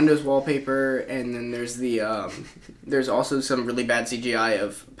 Yeah, the Windows wallpaper, and then there's the, there's also some really bad CGI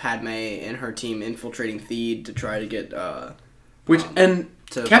of Padme and her team infiltrating Theed to try to get, Captain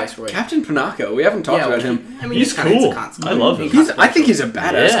Panako, we haven't talked about him. I mean, he's cool. I love him. I think he's a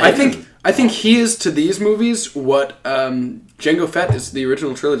badass. Yeah, I think he is to these movies what Jango Fett is to the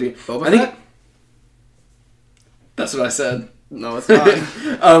original trilogy. Boba I think Fett? That's what I said. No, it's not.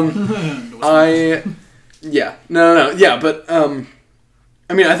 But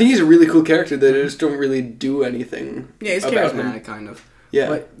I mean, I think he's a really cool character. They just don't really do anything. Yeah, he's about charismatic, him. kind of. Yeah,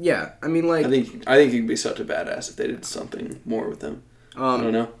 But yeah, I mean, like, I think he'd be such a badass if they did something more with him. I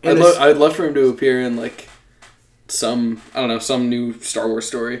don't know. I'd love for him to appear in like some new Star Wars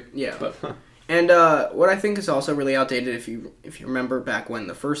story. Yeah. But and what I think is also really outdated, if you remember back when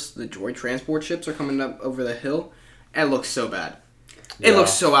the droid transport ships are coming up over the hill, it looks so bad. It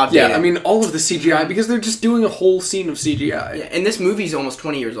looks so outdated. Yeah, I mean, all of the CGI, because they're just doing a whole scene of CGI. Yeah, and this movie's almost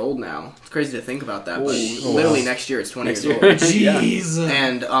 20 years old now. It's crazy to think about that, but Ooh. literally next year it's 20 years old. Jeez.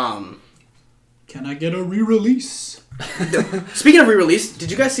 And, can I get a re-release? speaking of re-release, did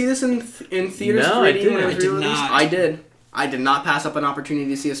you guys see this in theaters? No, 3D I didn't. when it was I did re-released? not. I did. I did not pass up an opportunity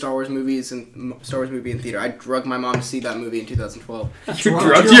to see a Star Wars movie in theater. I drugged my mom to see that movie in 2012. You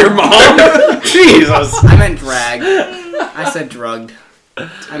drugged your mom? Jesus. I meant dragged. I said drugged.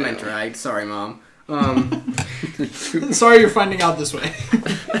 I meant dragged. Sorry, Mom. Sorry you're finding out this way.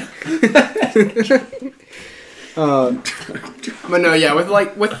 But no, yeah,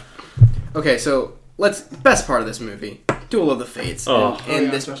 okay, so best part of this movie, Duel of the Fates,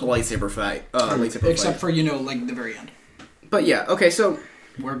 and this lightsaber fight, Except for, like the very end. But yeah, okay, so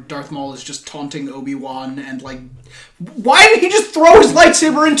where Darth Maul is just taunting Obi-Wan and like, why didn't he just throw his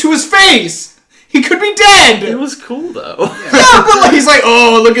lightsaber into his face? He could be dead! It was cool, though. Yeah, but like, he's like,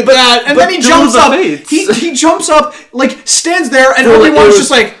 oh, look at that. And then he jumps up. He jumps up, like, stands there, and Obi-Wan's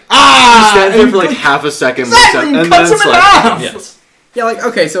just like, ah! He stands there for like half a second. Exactly, and cuts him in half! Yes. yeah, like,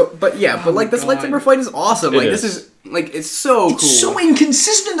 okay, so, but yeah, but like, this God. lightsaber fight is awesome. Like, this is, like, it's so cool. It's so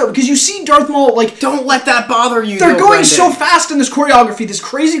inconsistent, though, because you see Darth Maul, like, Don't let that bother you, they're though, going Brendan. so fast in this choreography, this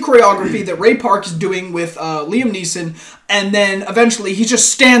crazy choreography that Ray Park is doing with Liam Neeson, and then eventually he just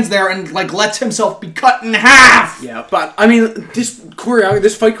stands there and like lets himself be cut in half. Yeah, but I mean, this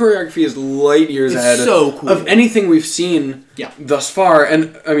fight choreography is light years ahead so cool. of anything we've seen thus far,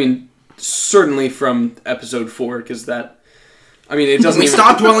 and I mean, certainly from episode 4, because that. I mean, it doesn't. We even,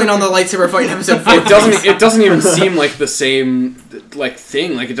 stopped dwelling on the lightsaber fight in episode 4. It doesn't even seem like the same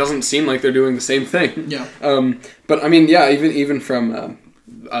thing. Like, it doesn't seem like they're doing the same thing. Yeah. But I mean, yeah, even from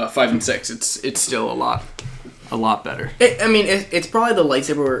 5 and 6, it's still a lot better. It's probably the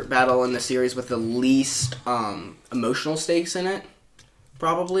lightsaber battle in the series with the least emotional stakes in it,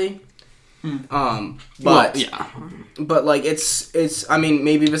 probably. But yeah. but like it's I mean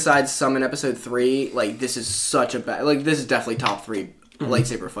maybe besides some in episode 3, like this is such a bad, like this is definitely top 3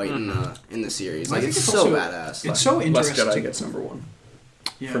 lightsaber fight in the series. Like I it's think so also- badass. It's so Last interesting. Jedi gets number 1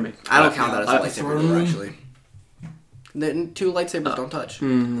 Yeah. for me. I don't count that as a lightsaber throne though, room. actually. The 2 lightsabers don't touch.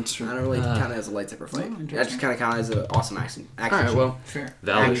 That's I true. don't really count it as a lightsaber fight. interesting. I just kind of count it as an awesome action. All right, well, Fair.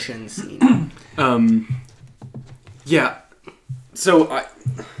 Valid. action scene. Yeah. So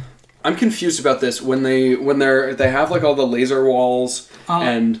I'm confused about this when they have like all the laser walls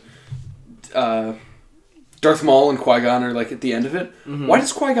and Darth Maul and Qui-Gon are like at the end of it. Why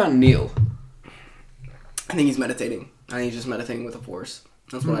does Qui-Gon kneel? I think he's meditating. I think he's just meditating with the Force.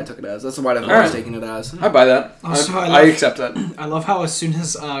 That's what I took it as. That's what I've Alright. always taken it as. I buy that. Also, I accept that. I love how as soon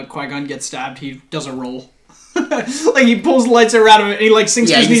as Qui-Gon gets stabbed, he does a roll. Like he pulls the lightsaber out of it and he like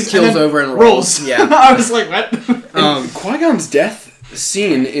sinks to his he knees just kills and then over and rolls. Yeah. I was like, what? Qui-Gon's death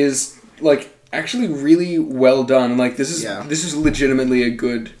scene is like actually really well done. Like this is legitimately a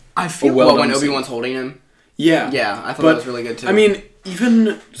good. I feel well Well, done when scene. Obi-Wan's holding him. Yeah. Yeah, I thought But, that was really good too. I mean,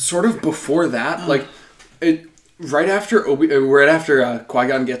 even sort of before that, like right after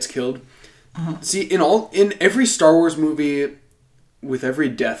Qui-Gon gets killed. See, in every Star Wars movie, with every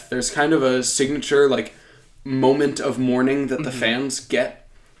death, there's kind of a signature like moment of mourning that the fans get,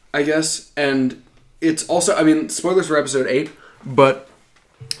 I guess, and it's also, I mean, spoilers for Episode 8, but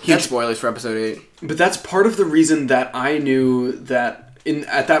huge spoilers for episode 8. but that's part of the reason that I knew that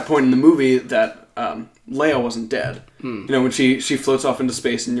at that point in the movie that Leia wasn't dead. You know, when she floats off into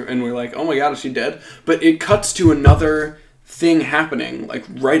space and we're like, oh my god, is she dead? But it cuts to another thing happening like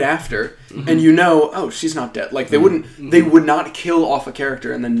right after, and you know, oh, she's not dead. Like they would not kill off a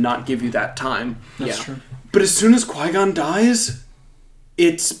character and then not give you that time. That's true. But as soon as Qui-Gon dies,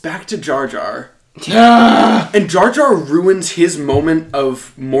 it's back to Jar Jar. And Jar Jar ruins his moment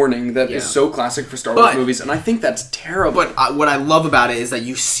of mourning that is so classic for Star Wars movies, and I think that's terrible. But what I love about it is that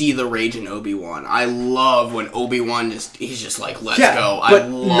you see the rage in Obi-Wan. I love when Obi-Wan he's just like, let's go. But I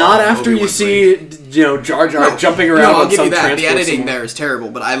love not after Obi-Wan's you rage. see, Jar Jar jumping around No, I'll on give some you that. The transport editing somewhere. there is terrible,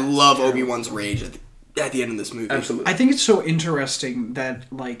 but I love Obi-Wan's rage at the end of this movie. Absolutely. I think it's so interesting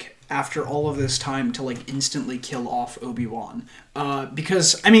that like after all of this time to like instantly kill off Obi-Wan,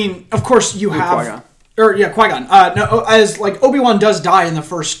 because I mean, of course you have. Qui-Gon. Or yeah, Qui-Gon. No, as like Obi-Wan does die in the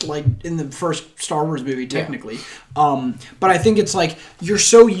first Star Wars movie, technically. But I think it's like you're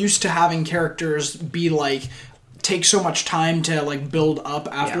so used to having characters be like take so much time to like build up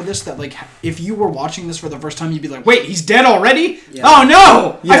after this that like if you were watching this for the first time, you'd be like, wait, he's dead already? Yeah. Oh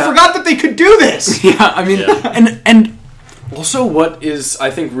no! I Yeah. forgot that they could do this. Yeah, I mean, and also what is I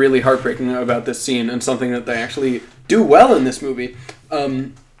think really heartbreaking about this scene, and something that they actually do well in this movie.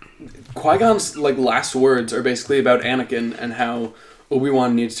 Qui-Gon's like last words are basically about Anakin and how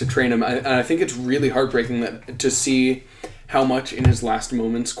Obi-Wan needs to train him. And I think it's really heartbreaking that to see how much in his last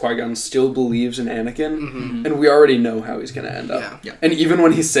moments Qui-Gon still believes in Anakin, and we already know how he's going to end up. Yeah. And even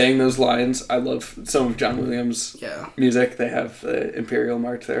when he's saying those lines, I love some of John Williams' music. They have the Imperial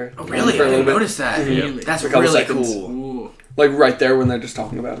March there. Oh, really? For a I little didn't bit. notice that. Really? That's For a couple really seconds. cool. Ooh. Like right there when they're just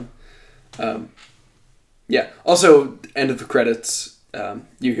talking about him. Yeah. Also, end of the credits.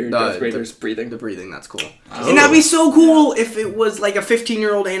 You hear Darth Vader's breathing. The breathing, that's cool. And that'd be so cool if it was like a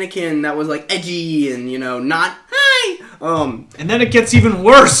 15-year-old Anakin that was like edgy and, you know, not hi. And then it gets even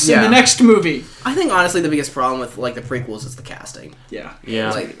worse in Yeah. the next movie. I think honestly the biggest problem with like the prequels is the casting. Yeah.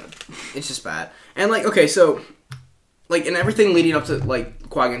 Yeah. Like it's just bad. And like okay, so like and everything leading up to like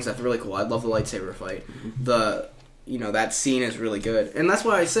Qui-Gon stuff really cool. I love the lightsaber fight. You know, that scene is really good. And that's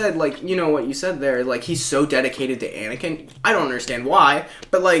why I said, like, you know what you said there, like, he's so dedicated to Anakin. I don't understand why,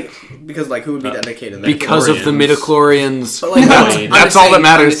 but, like, because, like, who would be dedicated to Because of the midichlorians. But, like, That's all that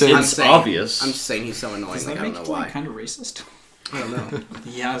matters to him. It's obvious. I'm just saying he's so annoying, Does like, that I don't make know you why. kind of racist? I don't know.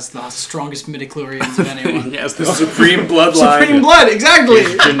 He has the strongest midichlorians of anyone. Yes, the supreme bloodline. Supreme blood, exactly.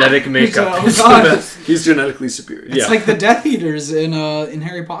 Genetic makeup. Oh, God. He's genetically superior. It's like the Death Eaters in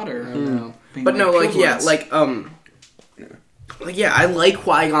Harry Potter. But no, like, yeah, equivalents. like, yeah, I like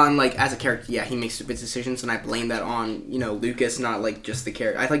Qui-Gon, like, as a character. Yeah, he makes stupid decisions, and I blame that on, you know, Lucas, not, like, just the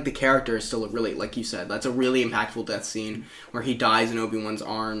character. I think the character is still really, like you said, that's a really impactful death scene where he dies in Obi-Wan's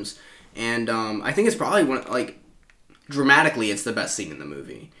arms. And, I think it's probably one, like, dramatically, it's the best scene in the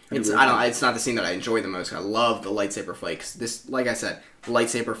movie. It's not the scene that I enjoy the most. I love the lightsaber fight. 'Cause this, like I said,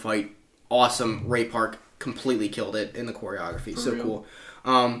 lightsaber fight, awesome. Ray Park completely killed it in the choreography. So cool.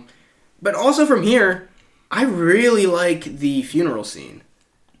 But also from here, I really like the funeral scene.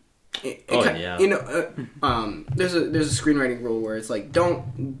 Yeah. You know, there's a screenwriting rule where it's like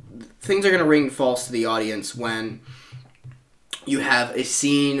things are gonna ring false to the audience when you have a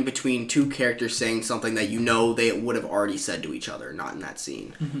scene between two characters saying something that you know they would have already said to each other, not in that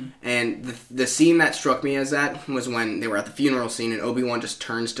scene. Mm-hmm. And the scene that struck me as that was when they were at the funeral scene and Obi-Wan just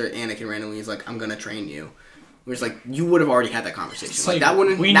turns to Anakin randomly. He's like, "I'm gonna train you." Where it's like, you would have already had that conversation. Like that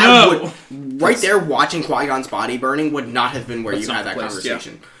wouldn't. We that know. Would, right there, watching Qui-Gon's body burning would not have been where you had that place,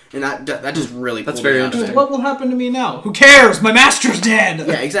 conversation. Yeah. And that just really That's pulled very me out. interesting. What will happen to me now? Who cares? My master's dead.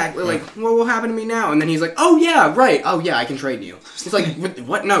 Yeah, exactly. Like, what will happen to me now? And then he's like, "Oh yeah, right. Oh yeah, I can train you." It's like,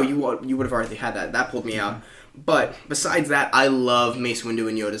 what? No, you would have already had that. That pulled me out. But besides that, I love Mace Windu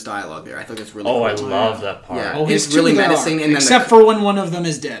and Yoda's dialogue there. I thought it's really cool. I love that part. Yeah, Oh, it's really menacing. And except for when one of them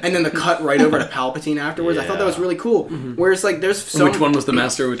is dead. And then the cut right over to Palpatine afterwards. I thought that was really cool. Mm-hmm. Whereas like there's some... Which one was the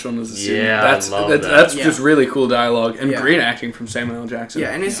master? Which one was the student? Yeah, that's just really cool dialogue and great acting from Samuel L. Jackson.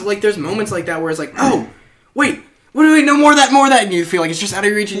 Yeah, and it's like there's moments like that where it's like, oh, wait, no more of that, and you feel like it's just out of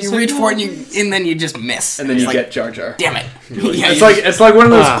your reach, and you reach for it, and then you just miss, and then you get Jar Jar. Damn it! It's like one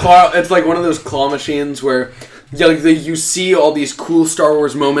of those it's like one of those claw machines where. Yeah, like you see all these cool Star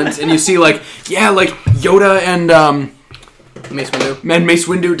Wars moments, and you see like Yoda and Mace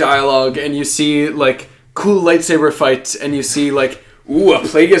Windu dialogue, and you see like cool lightsaber fights, and you see like a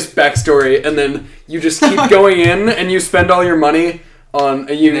Plagueis backstory, and then you just keep going in, and you spend all your money on,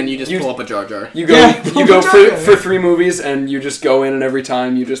 and then you just pull up a Jar Jar. You go for 3 movies, and you just go in, and every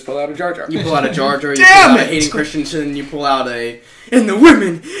time you just pull out a Jar Jar. You pull out a Jar Jar. You pull out a Hayden Christensen. You pull out and the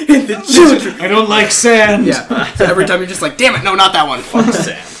women and the children. I don't like sand. Yeah. So every time you're just like, damn it, no, not that one. Fuck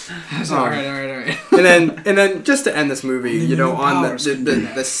sand. All right. And then just to end this movie, on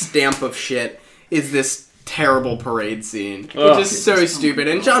the stamp of shit is this terrible parade scene, which is so stupid.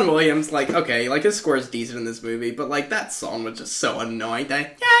 And John Williams, like, okay, like his score is decent in this movie, but like that song was just so annoying.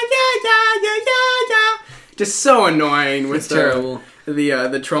 That just so annoying with terrible.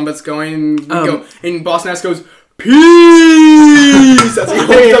 The trumpets going, and Boss Nass goes, "Peace!" As he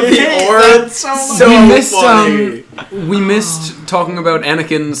holds up the orb. So we missed talking about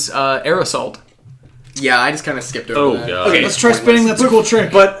Anakin's air assault. Yeah, I just kind of skipped over that. God. Okay, let's try spinning. That's a cool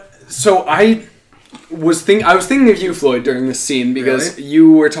trick. But so I was thinking of you, Floyd, during this scene because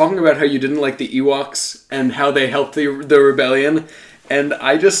you were talking about how you didn't like the Ewoks and how they helped the rebellion, and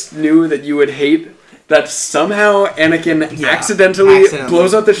I just knew that you would hate that somehow Anakin accidentally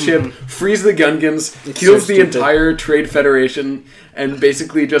blows up the ship, frees the Gungans, kills the entire Trade Federation, and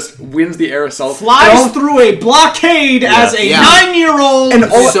basically just wins the air assault. Flies through a blockade as a 9-year-old. And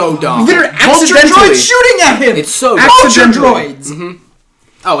so dumb. Vulture droids shooting at him. It's so Vulture droids. Mm-hmm.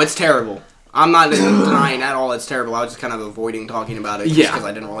 Oh, it's terrible. I'm not denying at all it's terrible. I was just kind of avoiding talking about it because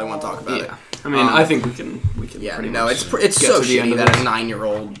I didn't really want to talk about it. I mean, I think we can. Yeah, pretty no, much it's so shitty that a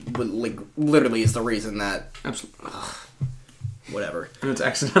 9-year-old would, like, literally is the reason that. Absolutely. Whatever. And it's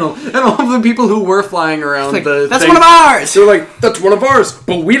accidental. And all of the people who were flying around that's one of ours! They were like, that's one of ours,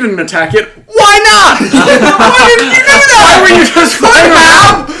 but we didn't attack it. Why not? Why didn't you do that? Why were you just flying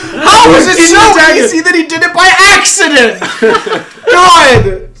around? How was it so easy that he did it by accident?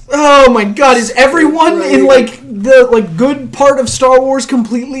 God! Oh my God! Is everyone in the good part of Star Wars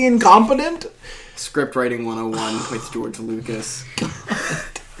completely incompetent? Script writing 101 with George Lucas.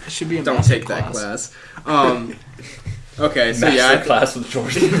 Should be a Don't take that class. Okay, so class with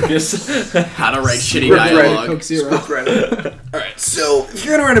George Lucas. How to write shitty dialogue. Alright, so if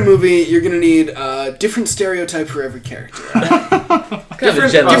you're gonna write a movie, you're gonna need a different stereotype for every character.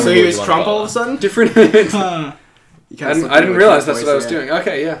 So he was Trump all of a sudden? Different. I didn't realize that's what I was doing.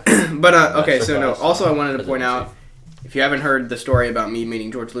 Okay, yeah. But okay, so no. Also, I wanted to point out, if you haven't heard the story about me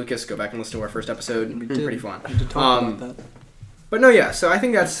meeting George Lucas, go back and listen to our first episode. It's pretty fun. We did talk about that. But no, yeah. So I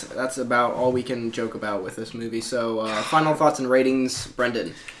think that's about all we can joke about with this movie. So final thoughts and ratings,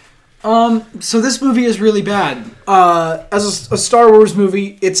 Brendan. So this movie is really bad. As a Star Wars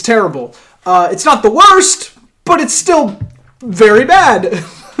movie, it's terrible. It's not the worst, but it's still very bad.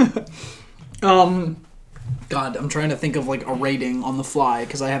 God, I'm trying to think of a rating on the fly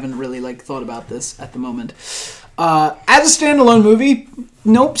because I haven't really thought about this at the moment. As a standalone movie,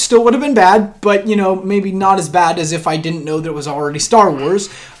 nope, still would have been bad, but maybe not as bad as if I didn't know that it was already Star Wars.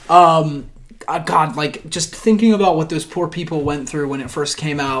 God, just thinking about what those poor people went through when it first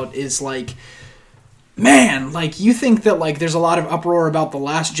came out is man, you think that there's a lot of uproar about The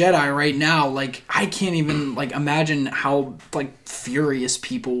Last Jedi right now. I can't even imagine how furious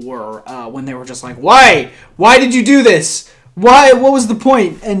people were when they were just why did you do this? What was the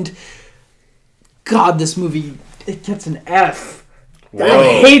point? And God, this movie, it gets an F. Whoa.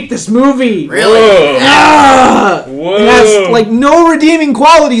 I hate this movie. Really? Whoa. It has no redeeming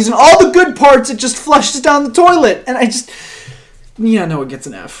qualities, and all the good parts it just flushes down the toilet. And it gets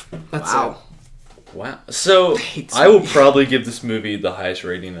an F. That's it. Wow. So I will probably give this movie the highest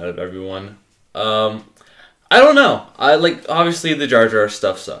rating out of everyone. I don't know. I like obviously the Jar Jar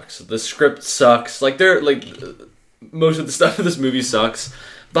stuff sucks. The script sucks. Like most of the stuff in this movie sucks.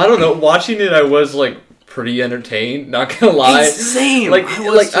 But I don't know. Watching it, I was like pretty entertained. Not gonna lie. It's the same.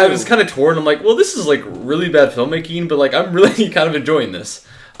 I was kind of torn. I'm like, well, this is like really bad filmmaking, but like I'm really kind of enjoying this.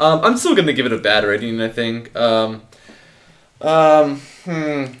 I'm still gonna give it a bad rating. I think.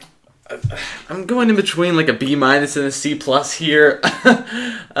 I'm going in between like a B- and a C+ here.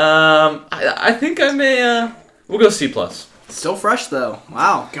 I think I may. We'll go C+. Still fresh though.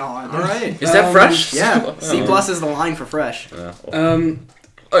 Wow. God. All right. Is that fresh? Yeah. C+ is the line for fresh.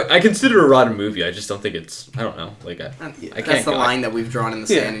 I consider it a rotten movie. I just don't think it's. I don't know. Like I can't. That's the line that we've drawn in the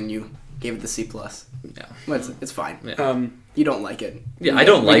sand, and you gave it the C+. Yeah. Well, it's fine. Yeah. You don't like it. Yeah, I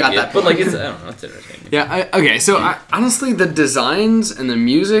don't like it, that but like it's. I don't know. It's entertaining. Yeah. Okay. So honestly, the designs and the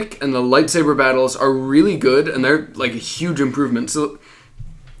music and the lightsaber battles are really good, and they're like a huge improvement. So,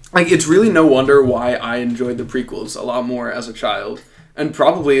 like, it's really no wonder why I enjoyed the prequels a lot more as a child, and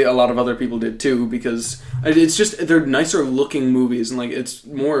probably a lot of other people did too, because it's just they're nicer looking movies and like it's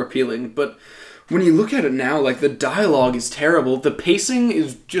more appealing. But when you look at it now, like the dialogue is terrible, the pacing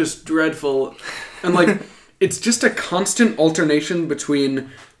is just dreadful, and like. It's just a constant alternation between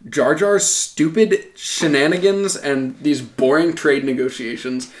Jar Jar's stupid shenanigans and these boring trade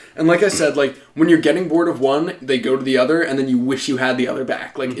negotiations. And like I said, like when you're getting bored of one, they go to the other, and then you wish you had the other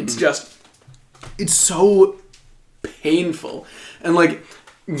back. Like it's so painful. And like,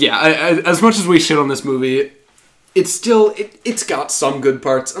 yeah, as much as we shit on this movie, it's still it's got some good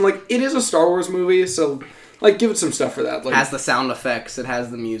parts. And like, it is a Star Wars movie, so. Like, give it some stuff for that. Like, it has the sound effects. It has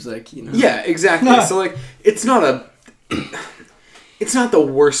the music. You know. Yeah, exactly. So, like, it's not the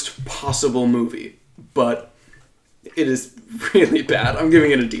worst possible movie, but it is really bad. I'm giving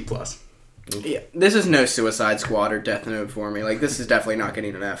it a D+. Yeah, this is no Suicide Squad or Death Note for me. Like, this is definitely not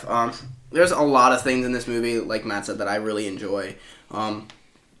getting an F. There's a lot of things in this movie, like Matt said, that I really enjoy. Like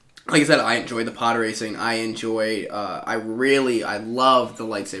I said, I enjoy the pod racing. I love the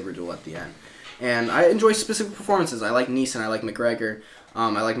lightsaber duel at the end. And I enjoy specific performances. I like Neeson. I like McGregor.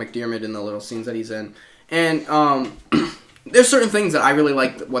 I like McDiarmid in the little scenes that he's in. And there's certain things that I really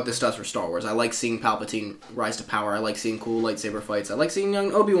like what this does for Star Wars. I like seeing Palpatine rise to power. I like seeing cool lightsaber fights. I like seeing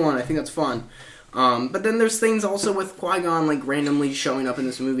young Obi-Wan. I think that's fun. But then there's things also with Qui-Gon like randomly showing up in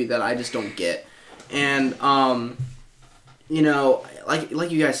this movie that I just don't get. And you know, like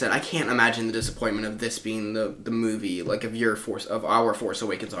you guys said, I can't imagine the disappointment of this being the movie, like of our Force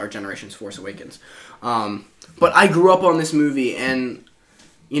Awakens, our generation's Force Awakens. But I grew up on this movie, and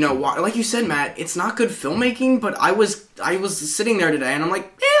you know, like you said, Matt, it's not good filmmaking. But I was sitting there today, and I'm like,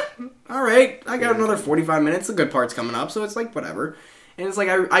 all right, I got another 45 minutes. The good part's coming up, so it's like whatever. And it's like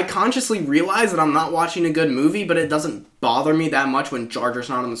I consciously realize that I'm not watching a good movie, but it doesn't bother me that much when Jar Jar's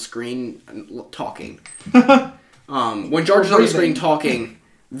not on the screen talking. When Jar Jar's on the screen talking,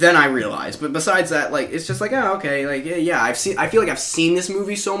 then I realize. But besides that, like, it's just like, oh, okay, like, yeah, I feel like I've seen this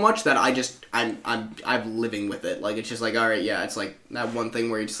movie so much that I'm living with it. Like, it's just like, all right, yeah, it's like that one thing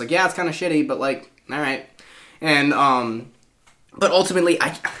where you're just like, yeah, it's kind of shitty, but like, all right. And but ultimately,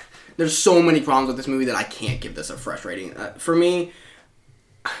 there's so many problems with this movie that I can't give this a fresh rating. For me,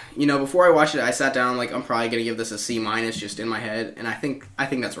 you know, before I watched it, I sat down like I'm probably gonna give this a C- just in my head, and I think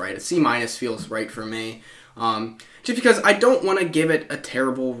that's right. A C- feels right for me. Just because I don't want to give it a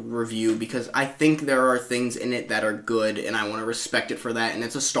terrible review, because I think there are things in it that are good, and I want to respect it for that. And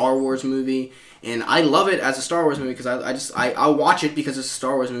it's a Star Wars movie, and I love it as a Star Wars movie because I'll watch it because it's a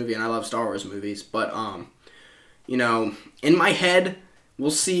Star Wars movie, and I love Star Wars movies. But you know, in my head, we'll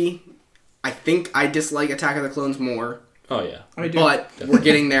see. I think I dislike Attack of the Clones more. Oh yeah, I do. But we're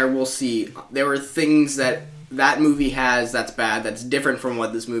getting there. We'll see. There are things that movie has that's bad, that's different from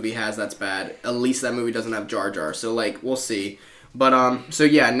what this movie has that's bad. At least that movie doesn't have Jar Jar, so like we'll see. But so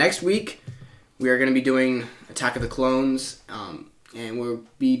yeah, next week we are going to be doing Attack of the Clones, and we'll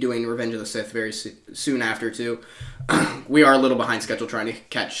be doing Revenge of the Sith very soon after too. We are a little behind schedule trying to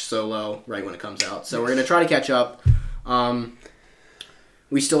catch Solo right when it comes out, so we're going to try to catch up.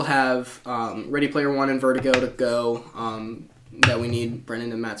 We still have Ready Player One and Vertigo to go. That we need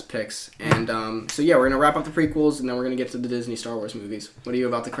Brendan and Matt's picks. And so yeah, we're going to wrap up the prequels, and then we're going to get to the Disney Star Wars movies. What are you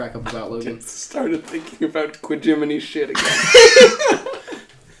about to crack up about, Logan? I started thinking about Quijimini shit again.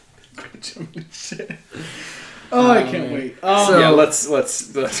 Quijimini shit. Oh, I can't wait. So yeah, let's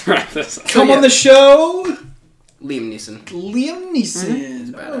wrap this up. Come on the show, Liam Neeson. Liam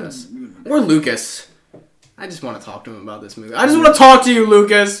Neeson. Badass. Or Lucas. I just want to talk to him about this movie. I just want to talk to you,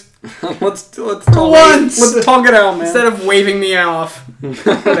 Lucas. Let's talk. Once. Let's talk it out, man. Instead of waving me off.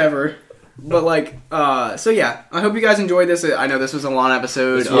 Whatever. But like, so yeah, I hope you guys enjoyed this. I know this was a long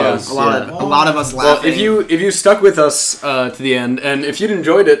episode. This was, a lot of us Well, laughing. if you stuck with us to the end, and if you'd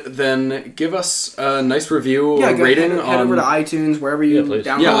enjoyed it, then give us a nice review or rating head over to iTunes, wherever you please.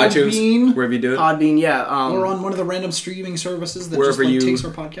 download. iTunes, Podbean. wherever you do it, Podbean, yeah. Or on one of the random streaming services that wherever just you takes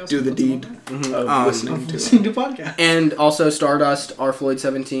our podcast. do the and deed puts of listening to it. listening to podcasts. And also Stardust,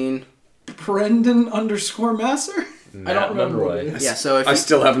 rFloyd17. Brendan_Masser? I don't remember what it is. Yeah, so if I you,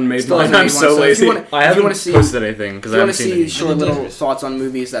 still haven't made still mine. haven't I'm made one, so so if lazy. you wanna- I haven't wanna see- posted anything because if I you want haven't to seen see it. short little thoughts on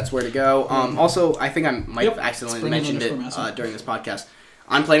movies, that's where to go. Also, I think I might have Yep, accidentally it's Brendan mentioned it _Masser. during this podcast.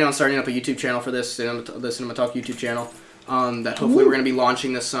 I'm planning on starting up a YouTube channel for this, the Cinema Talk YouTube channel. That hopefully we're going to be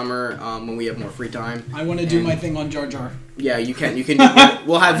launching this summer when we have more free time. I want to do my thing on Jar Jar. Yeah, you can.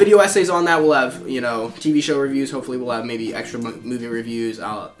 We'll have video essays on that. We'll have TV show reviews. Hopefully, we'll have maybe extra movie reviews.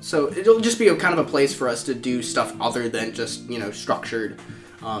 So it'll just be a kind of a place for us to do stuff other than just structured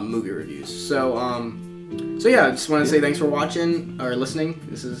movie reviews. So yeah, I just want to say thanks for watching or listening.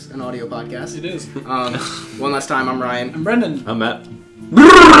 This is an audio podcast. It is. One last time, I'm Ryan. I'm Brendan. I'm Matt.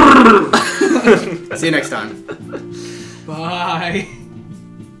 See you next time. Bye.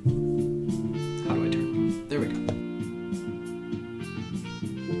 How do I turn? There we go.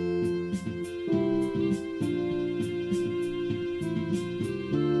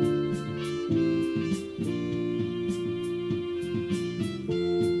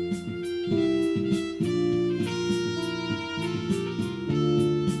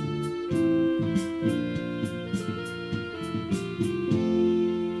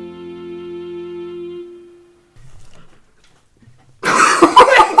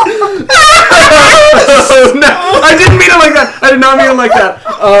 No, I didn't mean it like that. I did not mean it like that.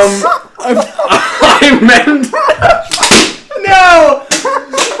 I meant. No.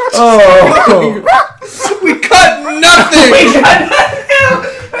 Oh. We cut nothing.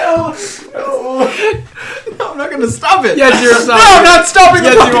 No, I'm not going to stop it. Yes, you're stopping. No, not stopping the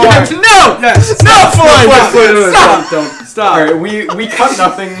Yes, you podcast. are. No. Yes. No, Floyd. Stop. Don't stop. All right, we cut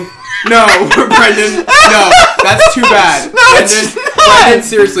nothing. No, Brendan. No, that's too bad. No, it's Brendan,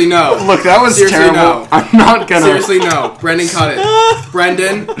 seriously, no. Look, that was Seriously, terrible. no. I'm not gonna. Seriously, no. Brendan, cut it.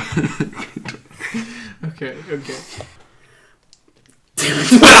 Brendan. Okay.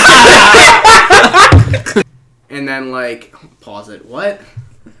 And then, pause it. What?